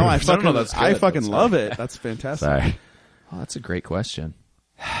not a No, I first? fucking, that's I good. fucking That's love it. That's fantastic. Sorry. Oh, that's a great question.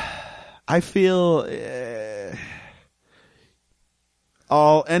 I feel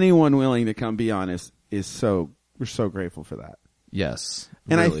anyone willing to come be honest is we're so grateful for that. Yes.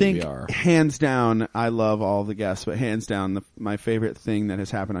 And really, I think we are. hands down, I love all the guests, but hands down, my favorite thing that has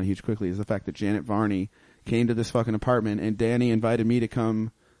happened on Huge Quickly is the fact that Janet Varney came to this fucking apartment and Danny invited me to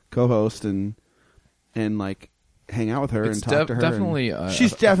come co-host and like hang out with her It's and talk to her. definitely and a-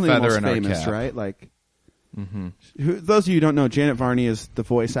 she's a definitely the feather most in our famous, cap. right? Like, those of you who don't know, Janet Varney is the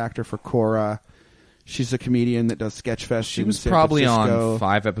voice actor for Cora. She's a comedian that does Sketchfest. She in was San probably Francisco. on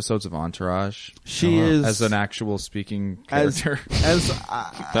 5 episodes of Entourage. She is as an actual speaking as character.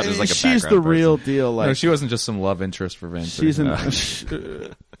 That is like a she's the background real deal. Like no, she wasn't just some love interest for Vince. she's or-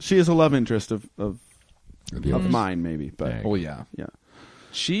 she is a love interest of mine, maybe. But Yeah. Oh yeah, yeah,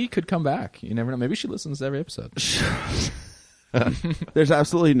 she could come back. You never know. Maybe she listens to every episode. There's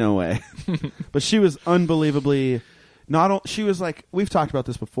absolutely no way. But she was unbelievably she was like, we've talked about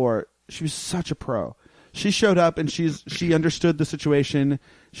this before. She was such a pro. She showed up and she understood the situation.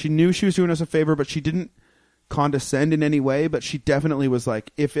 She knew she was doing us a favor, but she didn't condescend in any way. But she definitely was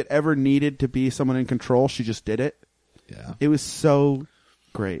like, if it ever needed to be someone in control, she just did it. Yeah. It was so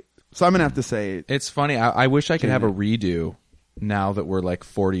great. So I'm going to have to say, it's funny. I wish I could have a redo now that we're like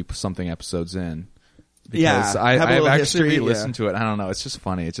 40 something episodes in. Because I've actually re-listened to it. I don't know. It's just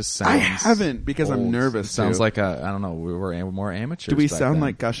funny. It just sounds. I haven't because old. I'm nervous. It sounds like I don't know. We were more amateurs. Do we back sound then.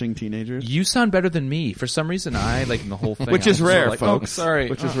 like gushing teenagers? You sound better than me. For some reason, I like the whole thing. Which is rare, like, folks. Oh, sorry.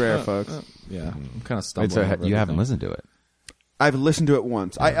 Which is rare, folks. Yeah, I'm kind of Wait, stumbling. so over you haven't everything. listened to it? I've listened to it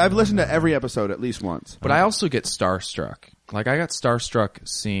once. I've listened to every episode at least once. But I also get starstruck. Like I got starstruck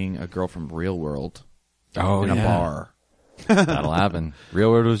seeing a girl from Real World in a bar. That'll happen. Real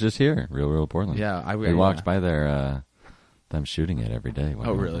World was just here. Real World Portland. Yeah, we walked by there. Them shooting it every day.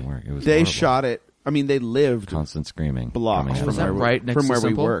 Oh, really? It was They horrible. shot it. I mean, they lived Constant screaming. blocks coming from out. that where, right next from to where we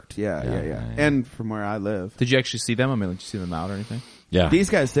Simple? worked. Yeah. And from where I live. Did you actually see them? I mean, did you see them out or anything? Yeah.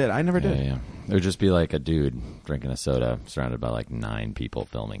 These guys did. I never yeah, did. yeah. It would just be like a dude drinking a soda surrounded by like 9 people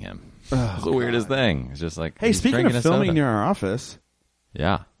filming him. It's the weirdest thing. It's just like, Hey, he's speaking drinking of a soda. filming near our office,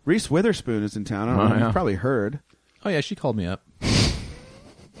 Yeah. Reese Witherspoon is in town. I don't know. yeah. You've probably heard. Oh yeah, she called me up.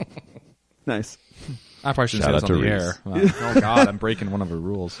 Nice. I probably shouldn't Shout say this out on the to air. Oh God, I'm breaking one of her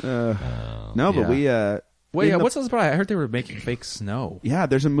rules. No, but Yeah. we... Wait, in the- what's this about? I heard they were making fake snow. Yeah,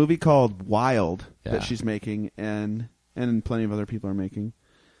 there's a movie called Wild Yeah. that she's making, and plenty of other people are making.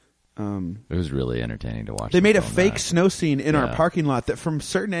 It was really entertaining to watch. They them made a film fake that. snow scene in our Yeah. parking lot that from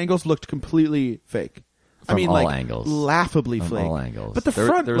certain angles looked completely fake. I From mean, all like angles. laughably From fake. all angles. But the there,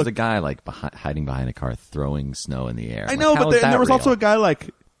 front there was looked- a guy like hiding behind a car throwing snow in the air. I I'm know, like, how but is there that was also real? a guy like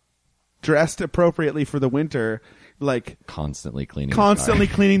dressed appropriately for the winter, like constantly cleaning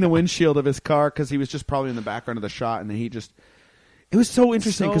cleaning the windshield of his car because he was just probably in the background of the shot, and then he just. It was so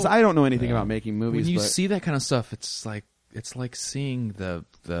interesting because I don't know anything about making movies. When you but see that kind of stuff, it's like seeing the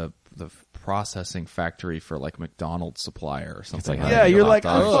processing factory for like McDonald's supplier or something. like, yeah, you're like,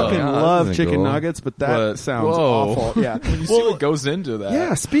 I Oh, fucking yeah, that love isn't chicken cool. nuggets, but that sounds whoa. awful. Yeah, When you see what goes into that.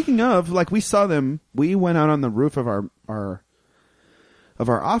 yeah. Speaking of, like, we saw them. We went out on the roof of our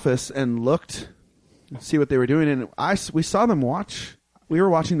office and looked, see what they were doing, and we saw them watch. We were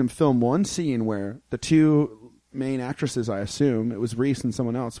watching them film one scene where the two main actresses, I assume it was Reese and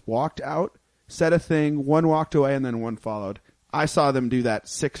someone else, walked out, said a thing, one walked away, and then one followed. I saw them do that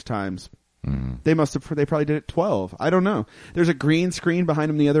 6 times. They probably did it 12. I don't know. There's a green screen behind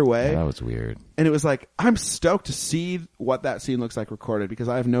them the other way. Yeah, that was weird. And it was like, I'm stoked to see what that scene looks like recorded because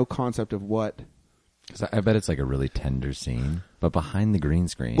I have no concept of what. 'Cause I bet it's like a really tender scene, but behind the green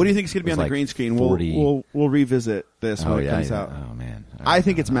screen. What do you think is going to be was on the like green screen? 40... We'll revisit this when it comes out. Oh man, I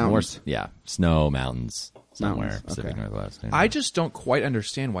think it's mountains. Snow, mountains, somewhere, Mountains, Pacific okay. Northwest. I just don't quite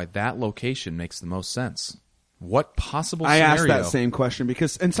understand why that location makes the most sense. What possible I scenario? asked that same question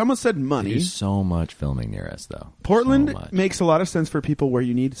because, and someone said money. There's so much filming near us, though. Portland So much. makes a lot of sense for people where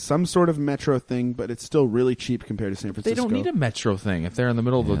you need some sort of metro thing, but it's still really cheap compared to San Francisco. They don't need a metro thing if they're in the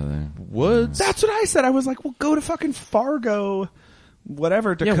middle of Yeah, the they're- woods. That's what I said. I was like, well, go to fucking Fargo,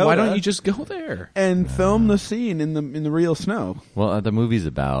 whatever, Dakota. Yeah, why don't you just go there? and film the scene in the real snow? Well, the movie's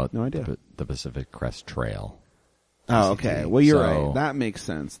about No idea. the Pacific Crest Trail. Oh, okay. Well, you're So- right. That makes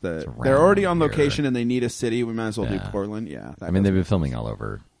sense. That It's they're already around on here. location and they need a city. We might as well do Yeah. Portland. Yeah. I mean, they've been filming all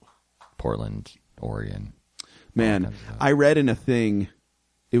over Portland, Oregon. Man, I read in a thing,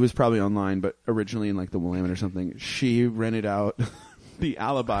 it was probably online, but originally in like the Willamette or something, she rented out the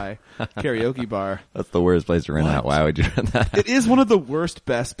Alibi karaoke bar. That's the worst place to rent out. Why would you rent that? It is one of the worst,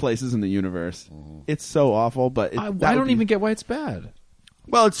 best places in the universe. It's so awful, but I don't even get why it's bad.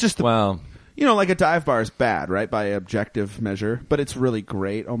 Well, it's just Well, you know, like a dive bar is bad, right, by objective measure, but it's really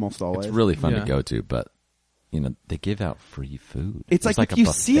great almost always. it's really fun Yeah. to go to, but you know they give out free food. It's There's like if a you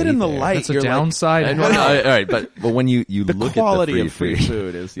see it in the buffet there. light, That's a you're like, downside. I know, all right, but when you the look quality at the of free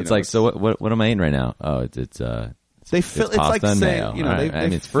food is. You it's know, like, so what am I eating right now? Oh, it's they fill. It's pasta like and saying, mayo. you know, All they, right. I they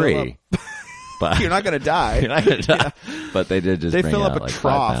mean, it's fill free, but You're not going to die. you're not gonna die. But they did just They bring fill out up a like 5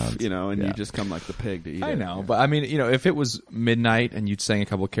 trough, pounds. you know, and Yeah. you just come like the pig to eat I it. know, but I mean, you know, if it was midnight and you'd sang a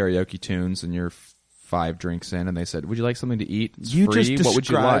couple of karaoke tunes and you're 5 drinks in and they said, would you like something to eat? It's You free. just What would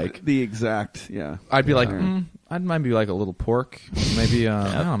you described like? the exact, yeah. I'd be like, I'd maybe like a little pork, maybe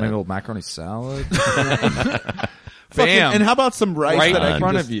I don't know, maybe a little macaroni salad. Fucking- Bam! and how about some rice Right that I in can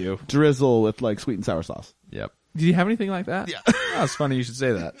front just of you. drizzle with like sweet and sour sauce? Yep. Did you have anything like that? Yeah. Oh, it's funny you should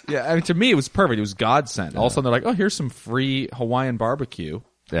say that. Yeah, I mean, to me, it was perfect. It was godsend. All of a sudden, they're like, oh, here's some free Hawaiian barbecue.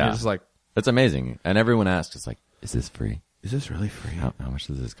 Yeah. And it's like, It's amazing. And everyone asks, it's like, is this free? Is this really free? How much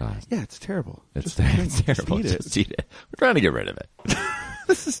does this cost? Yeah, it's terrible. It's terrible. Just eat it. We're trying to get rid of it.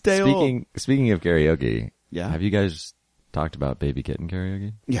 This is day old. Speaking of karaoke, yeah. Have you guys talked about Baby Kitten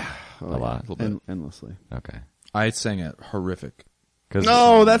karaoke? Yeah. A lot. Endlessly. Okay. I sang it horrific.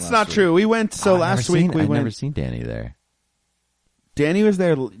 No, that's not true. We went, last week we went. I've never seen Danny there. Danny was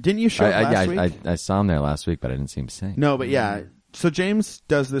there. Didn't you show up last week? I saw him there last week, but I didn't see him sing. No, but yeah. So James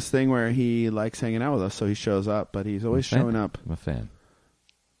does this thing where he likes hanging out with us, so he shows up, but he's always showing up. I'm a fan.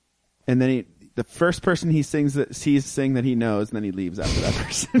 And then the first person he sees sing that he knows, and then he leaves after that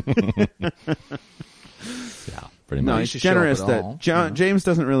person. Yeah, pretty much. No, he's generous. James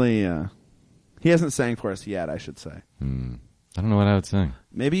doesn't really. He hasn't sang for us yet, I should say. I don't know what I would sing.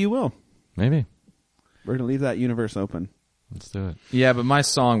 Maybe you will. Maybe. We're gonna leave that universe open. Let's do it. Yeah, but my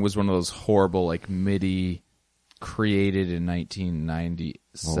song was one of those horrible, like, MIDI created in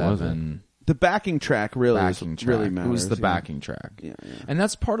 1997. The backing track really matters. It was the backing track. Yeah. And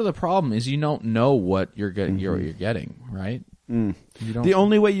that's part of the problem is you don't know what you're getting, what you're getting, right? You don't. The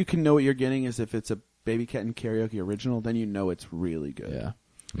only way you can know what you're getting is if it's a Baby Kitten karaoke original, then you know it's really good. Yeah.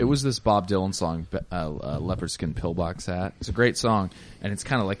 It was this Bob Dylan song, Leopard Skin Pillbox Hat. It's a great song, and it's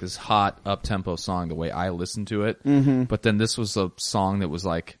kind of like this hot, up-tempo song the way I listen to it. Mm-hmm. But then this was a song that was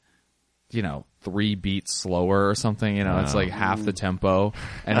like, 3 beats slower or something. It's like half the tempo,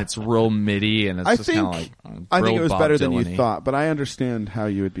 and it's real MIDI, and it's just kind of like I think it was Bob better than Dylan-y. you thought, but I understand how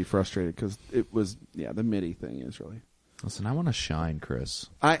you would be frustrated because it was, the MIDI thing is really... Listen, I want to shine, Chris.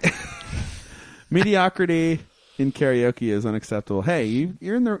 Mediocrity in karaoke is unacceptable. Hey,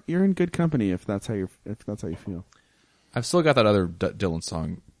 you're in good company if that's how you feel. I've still got that other Dylan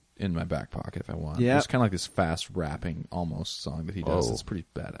song in my back pocket if I want. Yeah, it's kind of like this fast rapping almost song that he does. It's pretty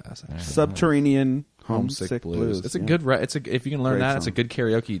badass. Actually. Subterranean Homesick Blues. It's a good. If you can learn that, it's a good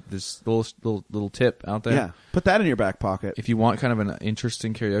karaoke. This little tip out there. Yeah, put that in your back pocket. If you want kind of an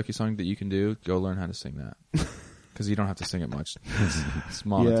interesting karaoke song that you can do, go learn how to sing that. Because you don't have to sing it much. It's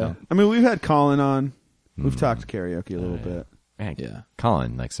monotone. I mean, we've had Colin on. We've talked karaoke a little bit. Man, yeah.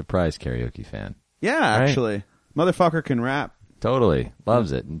 Colin, like surprise karaoke fan. Yeah, actually. Motherfucker can rap. Totally.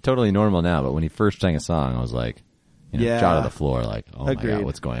 Loves it. And totally normal now, but when he first sang a song, I was like, jaw to the floor, like, oh my God,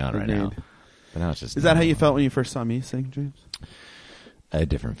 what's going on right now? But now it's just... Is that how you felt when you first saw me sing, James? I had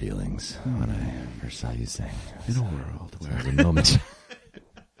different feelings when I first saw you sing. In a world where... There was a moment...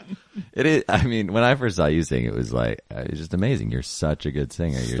 It is. I mean, when I first saw you sing, it was like it was just amazing. You're such a good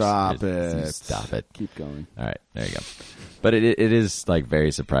singer. Stop it. Stop it. Keep going. All right, there you go. But it is like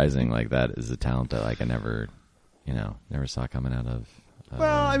very surprising. Like that is a talent that like I never saw coming out of.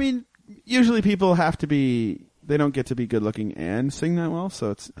 Well, I mean, usually people have to be. They don't get to be good looking and sing that well.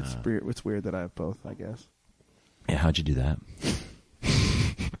 So it's weird. It's weird that I have both. I guess. Yeah. How'd you do that?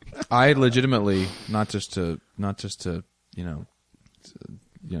 I legitimately not just to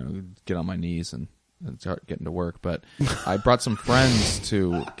get on my knees and start getting to work. But I brought some friends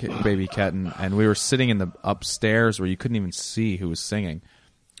to Baby Kitten, and we were sitting in the upstairs where you couldn't even see who was singing.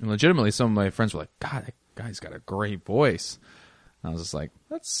 And legitimately, some of my friends were like, God, that guy's got a great voice. And I was just like,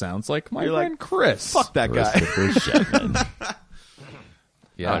 that sounds like my friend Chris. Fuck that guy.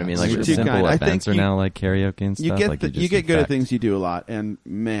 Yeah, I mean, like simple events are now like karaoke and stuff. You get good at things you do a lot, and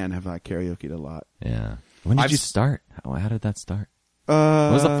man, have I karaoke'd a lot. Yeah. When did you start? How did that start?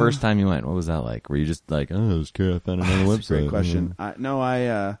 What was the first time you went? What was that like? Were you just like, oh, it's good, I found another website? Great question.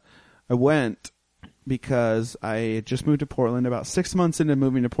 I went because I had just moved to Portland. About 6 months into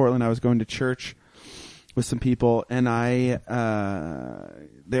moving to Portland, I was going to church with some people, and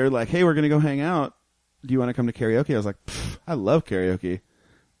they're like, hey, we're going to go hang out. Do you want to come to karaoke? I was like, I love karaoke.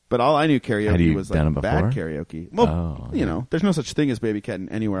 But all I knew karaoke was like bad karaoke. Well, there's no such thing as Baby Kitten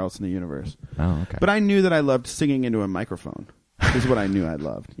anywhere else in the universe. Oh, okay. But I knew that I loved singing into a microphone. Is what I knew I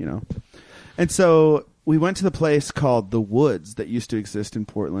loved, And so we went to the place called The Woods that used to exist in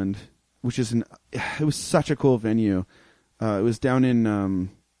Portland, which is it was such a cool venue. It was down in,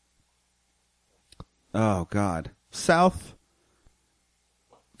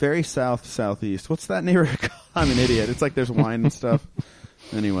 very southeast. What's that neighborhood called? I'm an idiot. It's like there's wine and stuff.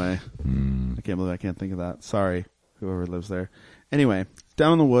 Anyway, I can't believe I can't think of that. Sorry, whoever lives there. Anyway,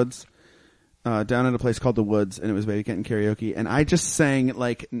 down in the woods. Down at a place called The Woods, and it was Baby Kitten karaoke, and I just sang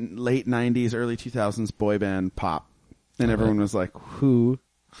like late 90s, early 2000s boy band pop, and everyone was like, who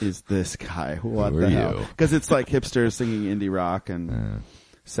is this guy? What the hell? Because it's like hipsters singing indie rock and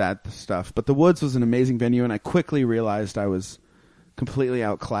sad stuff. But The Woods was an amazing venue, and I quickly realized I was completely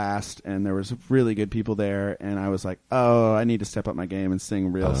outclassed, and there was really good people there, and I was like, oh, I need to step up my game and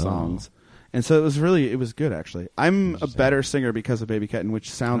sing real songs. And so it was good, actually. I'm a better singer because of Baby Ketten, which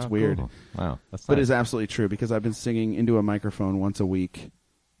sounds weird. Cool. Wow. That's but nice. is absolutely true because I've been singing into a microphone once a week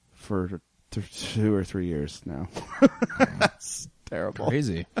for 2 or 3 years now. That's terrible.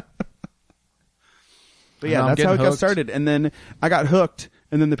 Crazy. But yeah, that's how it got started. And then I got hooked,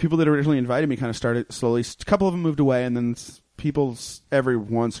 and then the people that originally invited me kind of started slowly. A couple of them moved away, and then people every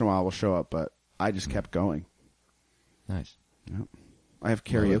once in a while will show up, but I just kept going. Nice. Yep. I have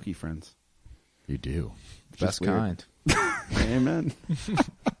karaoke friends. You do. Best kind. Amen.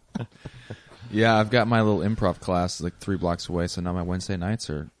 Yeah, I've got my little improv class like 3 blocks away, so now my Wednesday nights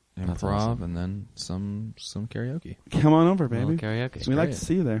are improv awesome. and then some karaoke. Come on over, baby. Karaoke. We like to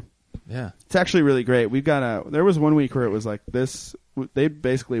see you there. Yeah. It's actually really great. We've got there was one week where it was like this. They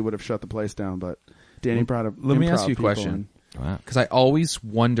basically would have shut the place down, but Danny brought up. Let me ask you a question. Wow. Because I always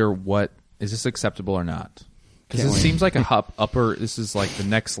wonder is this acceptable or not? Because it seems like this is like the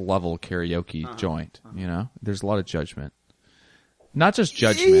next level karaoke joint, you know? There's a lot of judgment. Not just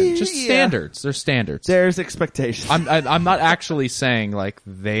judgment, just standards. There's standards. There's expectations. I'm not actually saying like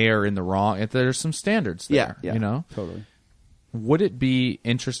they're in the wrong. There's some standards there, yeah, you know? Totally. Would it be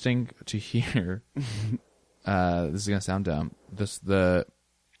interesting to hear, this is going to sound dumb, the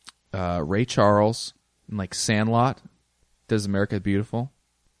Ray Charles, and like Sandlot, Does America Beautiful?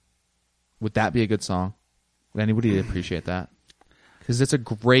 Would that be a good song? Would anybody appreciate that? Because it's a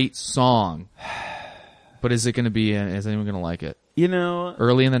great song. But is anyone going to like it? You know,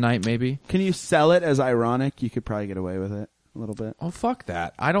 Early in the night, maybe? can you sell it as ironic? You could probably get away with it a little bit. Oh, fuck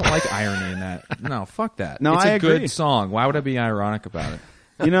that. I don't like irony in that. No, fuck that. No, it's I a agree. good song. Why would I be ironic about it?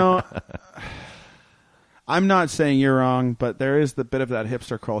 You know, I'm not saying you're wrong, but there is the bit of that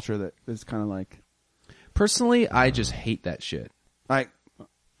hipster culture that is kind of like... Personally, I just hate that shit.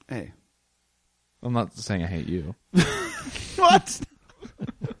 Hey. I'm not saying I hate you. What?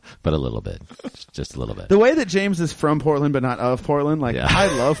 But a little bit. Just a little bit. The way that James is from Portland but not of Portland, like, Yeah. I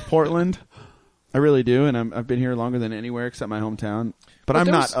love Portland. I really do, and I've been here longer than anywhere except my hometown. But I'm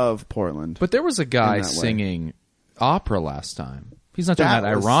not of Portland. But there was a guy in that way. singing opera last time. He's not doing That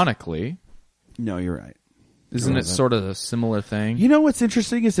that was- ironically. No, you're right. Isn't it sort of a similar thing? You know what's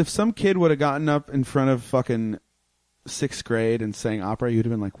interesting is if some kid would have gotten up in front of fucking 6th grade and sang opera, you'd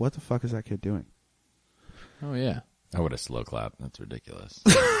have been like, what the fuck is that kid doing? Oh, yeah. I would have slow clapped. That's ridiculous.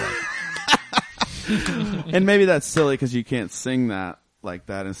 And maybe that's silly because you can't sing that like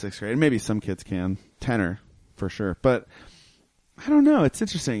that in 6th grade. Maybe some kids can. Tenor, for sure. But I don't know. It's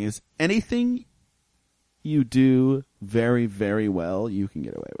interesting. Is anything you do very, very well, you can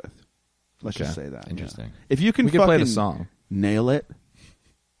get away with. Let's just say that. Interesting. Yeah. If you can We could fucking play the song. nail it,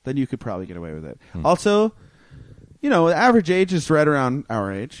 then you could probably get away with it. Also, you know, the average age is right around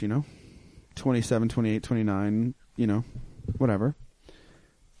our age, you know, 27, 28, 29, you know, whatever.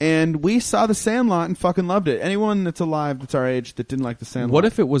 And we saw The Sandlot and fucking loved it. Anyone that's alive that's our age that didn't like The Sandlot. What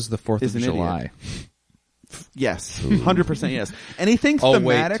if it was the 4th of is an July? Yes. 100% yes. Anything I'll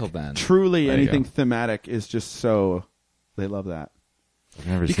wait thematic, till then. truly There you anything go. thematic is just so, they love that. I've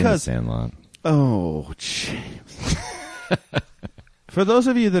never seen The Because- Sandlot. Oh, James. For those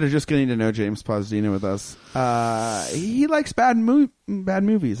of you that are just getting to know James Pozdena with us, he likes bad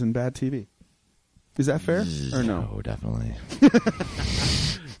movies and bad TV. Is that fair or no? Oh, definitely.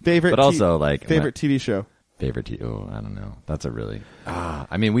 Favorite, But also, like, favorite TV show. Oh, I don't know. That's a really...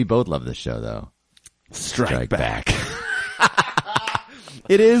 I mean, we both love this show, though. Strike Back.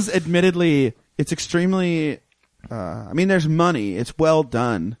 It is admittedly, it's extremely. I mean, there's money. It's well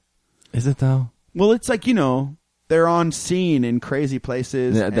done. Is it, though? Well, it's like, you know, they're on scene in crazy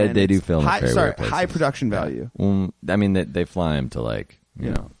places. Yeah, they and do it's film in very weird places. high production value. Well, I mean, they fly him to, like, you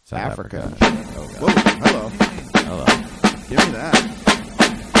know, South Africa. Oh, Whoa, hello. hello. Give me that.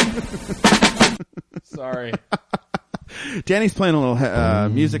 Sorry. Danny's playing a little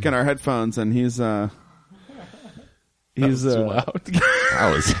music in our headphones, and he's Too loud.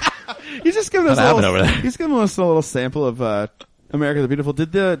 I was... he's just giving us What happened over there? he's giving us a little sample of America the Beautiful.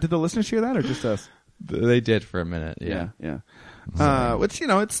 Did the listeners hear that or just us? They did for a minute, yeah. Yeah. Which, you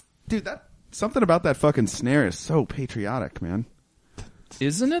know, it's dude, that something about that fucking snare is so patriotic, man.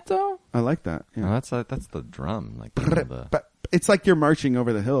 Isn't it, though? I like that. Yeah. Oh, that's the drum. Like, the... But it's like you're marching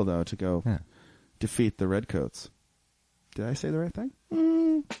over the hill, though, to go Yeah. defeat the Redcoats. Did I say the right thing?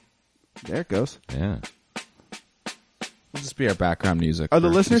 There it goes. Yeah. It'll just be our background music. Are the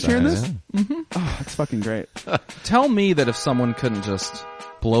for listeners hearing this? Yeah. Oh, that's fucking great. Tell me that if someone couldn't just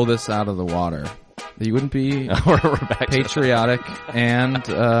blow this out of the water, that you wouldn't be We're back to patriotic and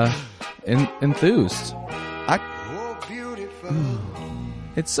enthused.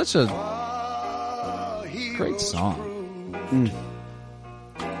 It's such a great song.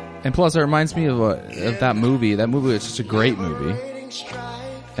 And plus, it reminds me of that movie. That movie is such a great movie.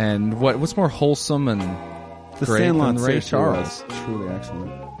 And what's more wholesome and The great Sandlot than Ray Safety Charles? was truly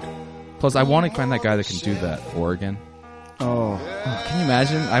excellent. Plus, I want to find that guy that can do that organ. Oh. Can you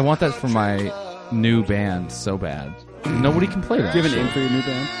imagine? I want that for my new band so bad. Nobody can play that. Do you have an shit. name for your new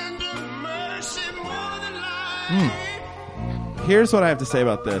band? Here's what I have to say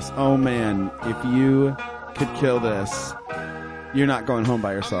about this. Oh man, if you could kill this, you're not going home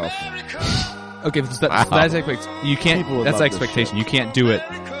by yourself. Okay, that's you can't. People would That's love this expectation. You can't do it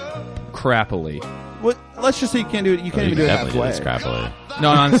crappily. Well, let's just say you can't do it. You can't even do it definitely halfway. do this crappily. No,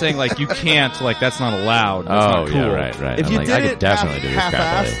 I'm saying like you can't. Like that's not allowed. That's not cool. Yeah, right. If I'm you like, did I could it definitely do this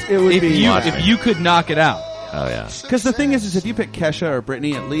half-assed, crappily. it would be. If you could knock it out. Oh yeah. Because the thing is if you pick Kesha or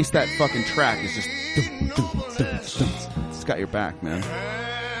Britney, at least that fucking track is just. It's got your back, man.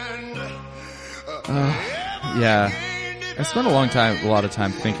 Yeah, I spent a lot of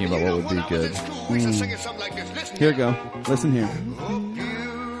time thinking about what would be good. Here we go. Listen here.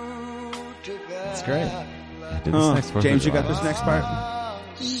 It's great. Did this next verse James, you was got this next part? I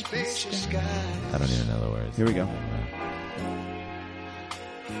don't even know the words. Here we go.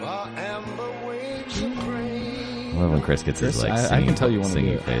 I love when Chris gets his Chris, like I singing, can tell you wanna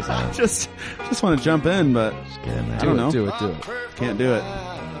singing do it. face on it. Just want to jump in, but Just get in there. I don't know. Do it. can't do it.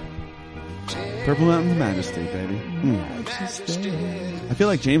 Purple Mountain Majesty, baby. I feel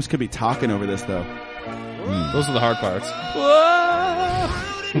like James could be talking over this, though. Those are the hard parts.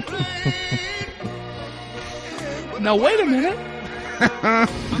 Now wait a minute.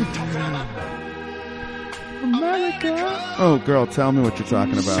 America. Oh, girl, tell me what you're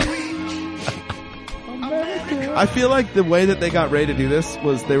talking about. America. I feel like the way that they got Ray to do this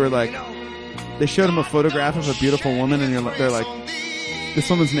was they were like, they showed him a photograph of a beautiful woman, and they're like, this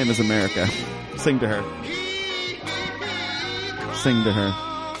woman's name is America. Sing to her. Sing to her.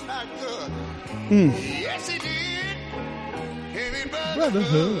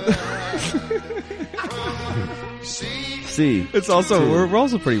 Brotherhood. See. It's also we're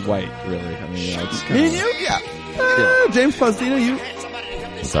also pretty white, really. I mean, it's Me and you? Yeah. James Pozdena, you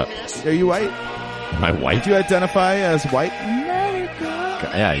What's up? are you white? Am I white? Do you identify as white?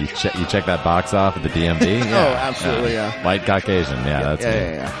 Yeah, you check that box off at the DMV. Yeah, Oh, absolutely, yeah. White Caucasian. Yeah, that's me.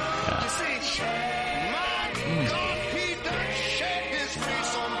 Yeah.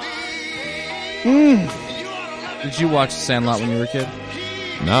 Did you watch Sandlot when you were a kid?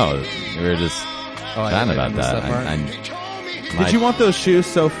 No, we were just I chatting about missed that. part. Did you want those shoes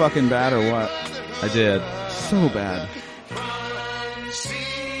so fucking bad or what? I did. So bad.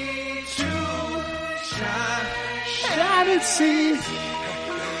 See.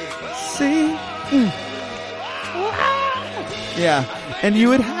 Yeah. And you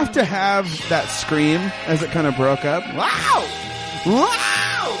would have to have that scream as it kind of broke up. Wow!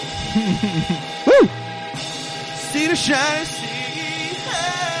 Wow! Woo! See the shine, see.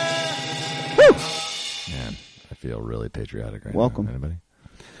 Woo! Man, I feel really patriotic right Welcome. now. Anybody?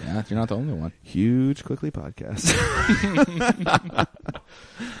 Yeah, you're not the only one. Huge Quickly podcast.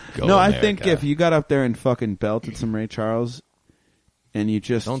 Go No, I America. think if you got up there and fucking belted some Ray Charles and you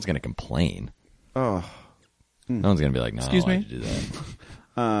just... No one's going to complain. Oh. No one's going to be like, no, Excuse me? why'd you do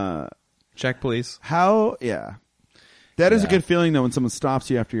that? Check, please. How... Yeah. That is a good feeling, though, when someone stops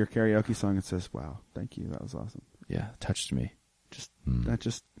you after your karaoke song and says, wow, thank you, that was awesome. Yeah, touched me.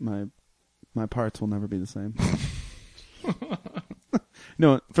 My parts will never be the same.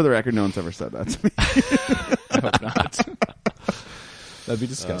 No, for the record, no one's ever said that to me. I hope not. That'd be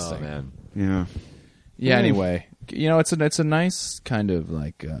disgusting. Oh, man. Yeah. Yeah. Anyway, it's a nice kind of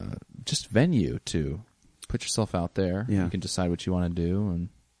like just venue to put yourself out there. Yeah. You can decide what you want to do and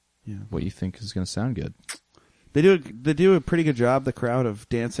what you think is going to sound good. They do a pretty good job, the crowd, of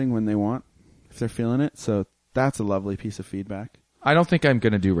dancing when they want, if they're feeling it. So that's a lovely piece of feedback. I don't think I'm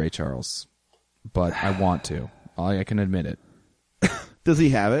going to do Ray Charles, but I want to. I can admit it. Does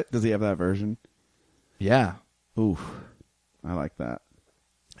he have it? Does he have that version? Yeah. Ooh, I like that.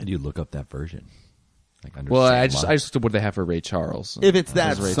 How do you look up that version? Like Well, I understand just what they have for Ray Charles. If it's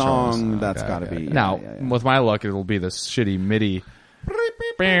that Ray song, Charles. that's Okay, got to okay. be. Now, yeah. with my luck, it'll be this shitty MIDI.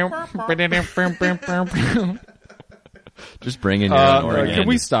 Just bring in your own organ. Can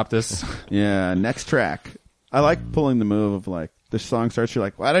we stop this? Yeah, next track. I like pulling the move of like, the song starts, you're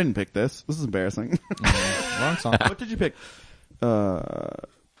like, well, I didn't pick this. This is embarrassing. Wrong song. What did you pick?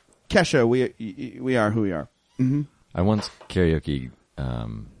 Kesha, we are who we are. Mm-hmm. I once karaoke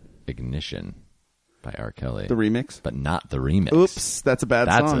Ignition by R. Kelly. The remix? But not the remix. Oops, that's a bad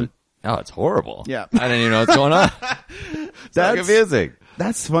song. It's horrible. Yeah. I didn't even know what's going on. That's confusing.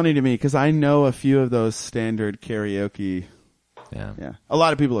 That's funny to me because I know a few of those standard karaoke Yeah. Yeah. A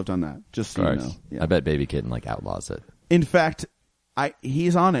lot of people have done that, just so Of you course. know. Yeah. I bet Baby Kitten like outlaws it. In fact,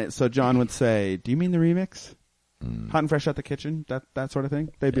 he's on it, so John would say, "Do you mean the remix? Hot and Fresh Out the Kitchen? That sort of thing?"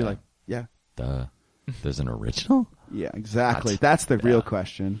 They'd be like, "Yeah." Duh. There's an original? Yeah, exactly. What? That's the real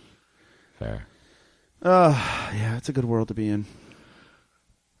question. Fair. Yeah, it's a good world to be in.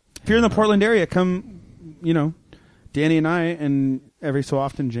 If you're in the Portland area, come, Danny and I, and every so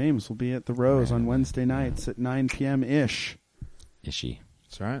often James will be at the Rose on Wednesday nights at 9 p.m.-ish. Ishy.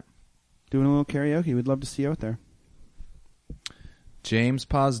 That's right. Doing a little karaoke. We'd love to see you out there. James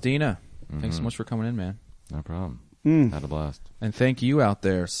Pozdena, thanks so much for coming in, man. No problem. Had a blast. And thank you out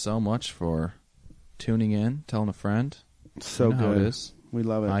there so much for tuning in, telling a friend. So you know good. how it is. We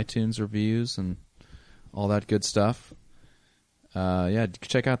love it. iTunes reviews and all that good stuff.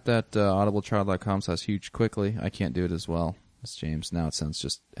 Check out that audibletrial.com/hugequickly. I can't do it as well as James. Now it sounds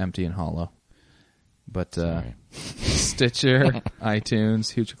just empty and hollow. But Stitcher,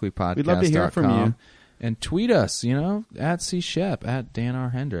 iTunes, hugequicklypodcast.com. We'd love to hear from you. And tweet us, at C. Shep, at Dan R.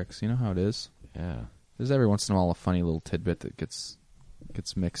 Hendricks. You know how it is. Yeah. There's every once in a while a funny little tidbit that gets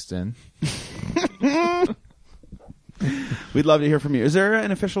mixed in. We'd love to hear from you. Is there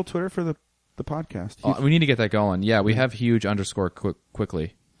an official Twitter for the podcast? We need to get that going. Yeah, we have huge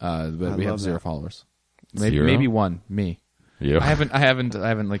 _quickly, but we have 0 followers. Maybe one. Me. You? I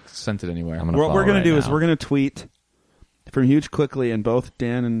haven't like sent it anywhere. What we're going to do is we're going to tweet from Huge Quickly, and both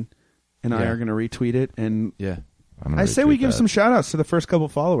Dan and I are going to retweet it. And yeah, I say we give some shout outs to the first couple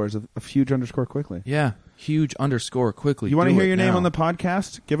followers of Huge _Quickly. Yeah, huge _Quickly. You want to hear your name on the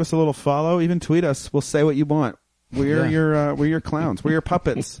podcast? Give us a little follow. Even tweet us. We'll say what you want. We're your clowns. We're your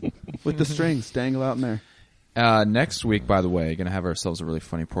puppets with the strings dangle out in there. Next week, by the way, going to have ourselves a really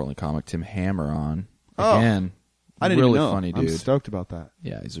funny Portland comic, Tim Hammer, on Oh, again. I didn't really even know. Funny dude. I'm stoked about that.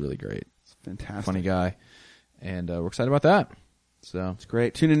 Yeah, he's really great. It's fantastic. Funny guy, and we're excited about that. So it's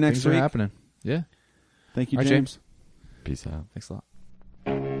great. Tune in next week. week. Things are happening. Yeah. Thank you, All right, James. Peace out. Thanks a lot.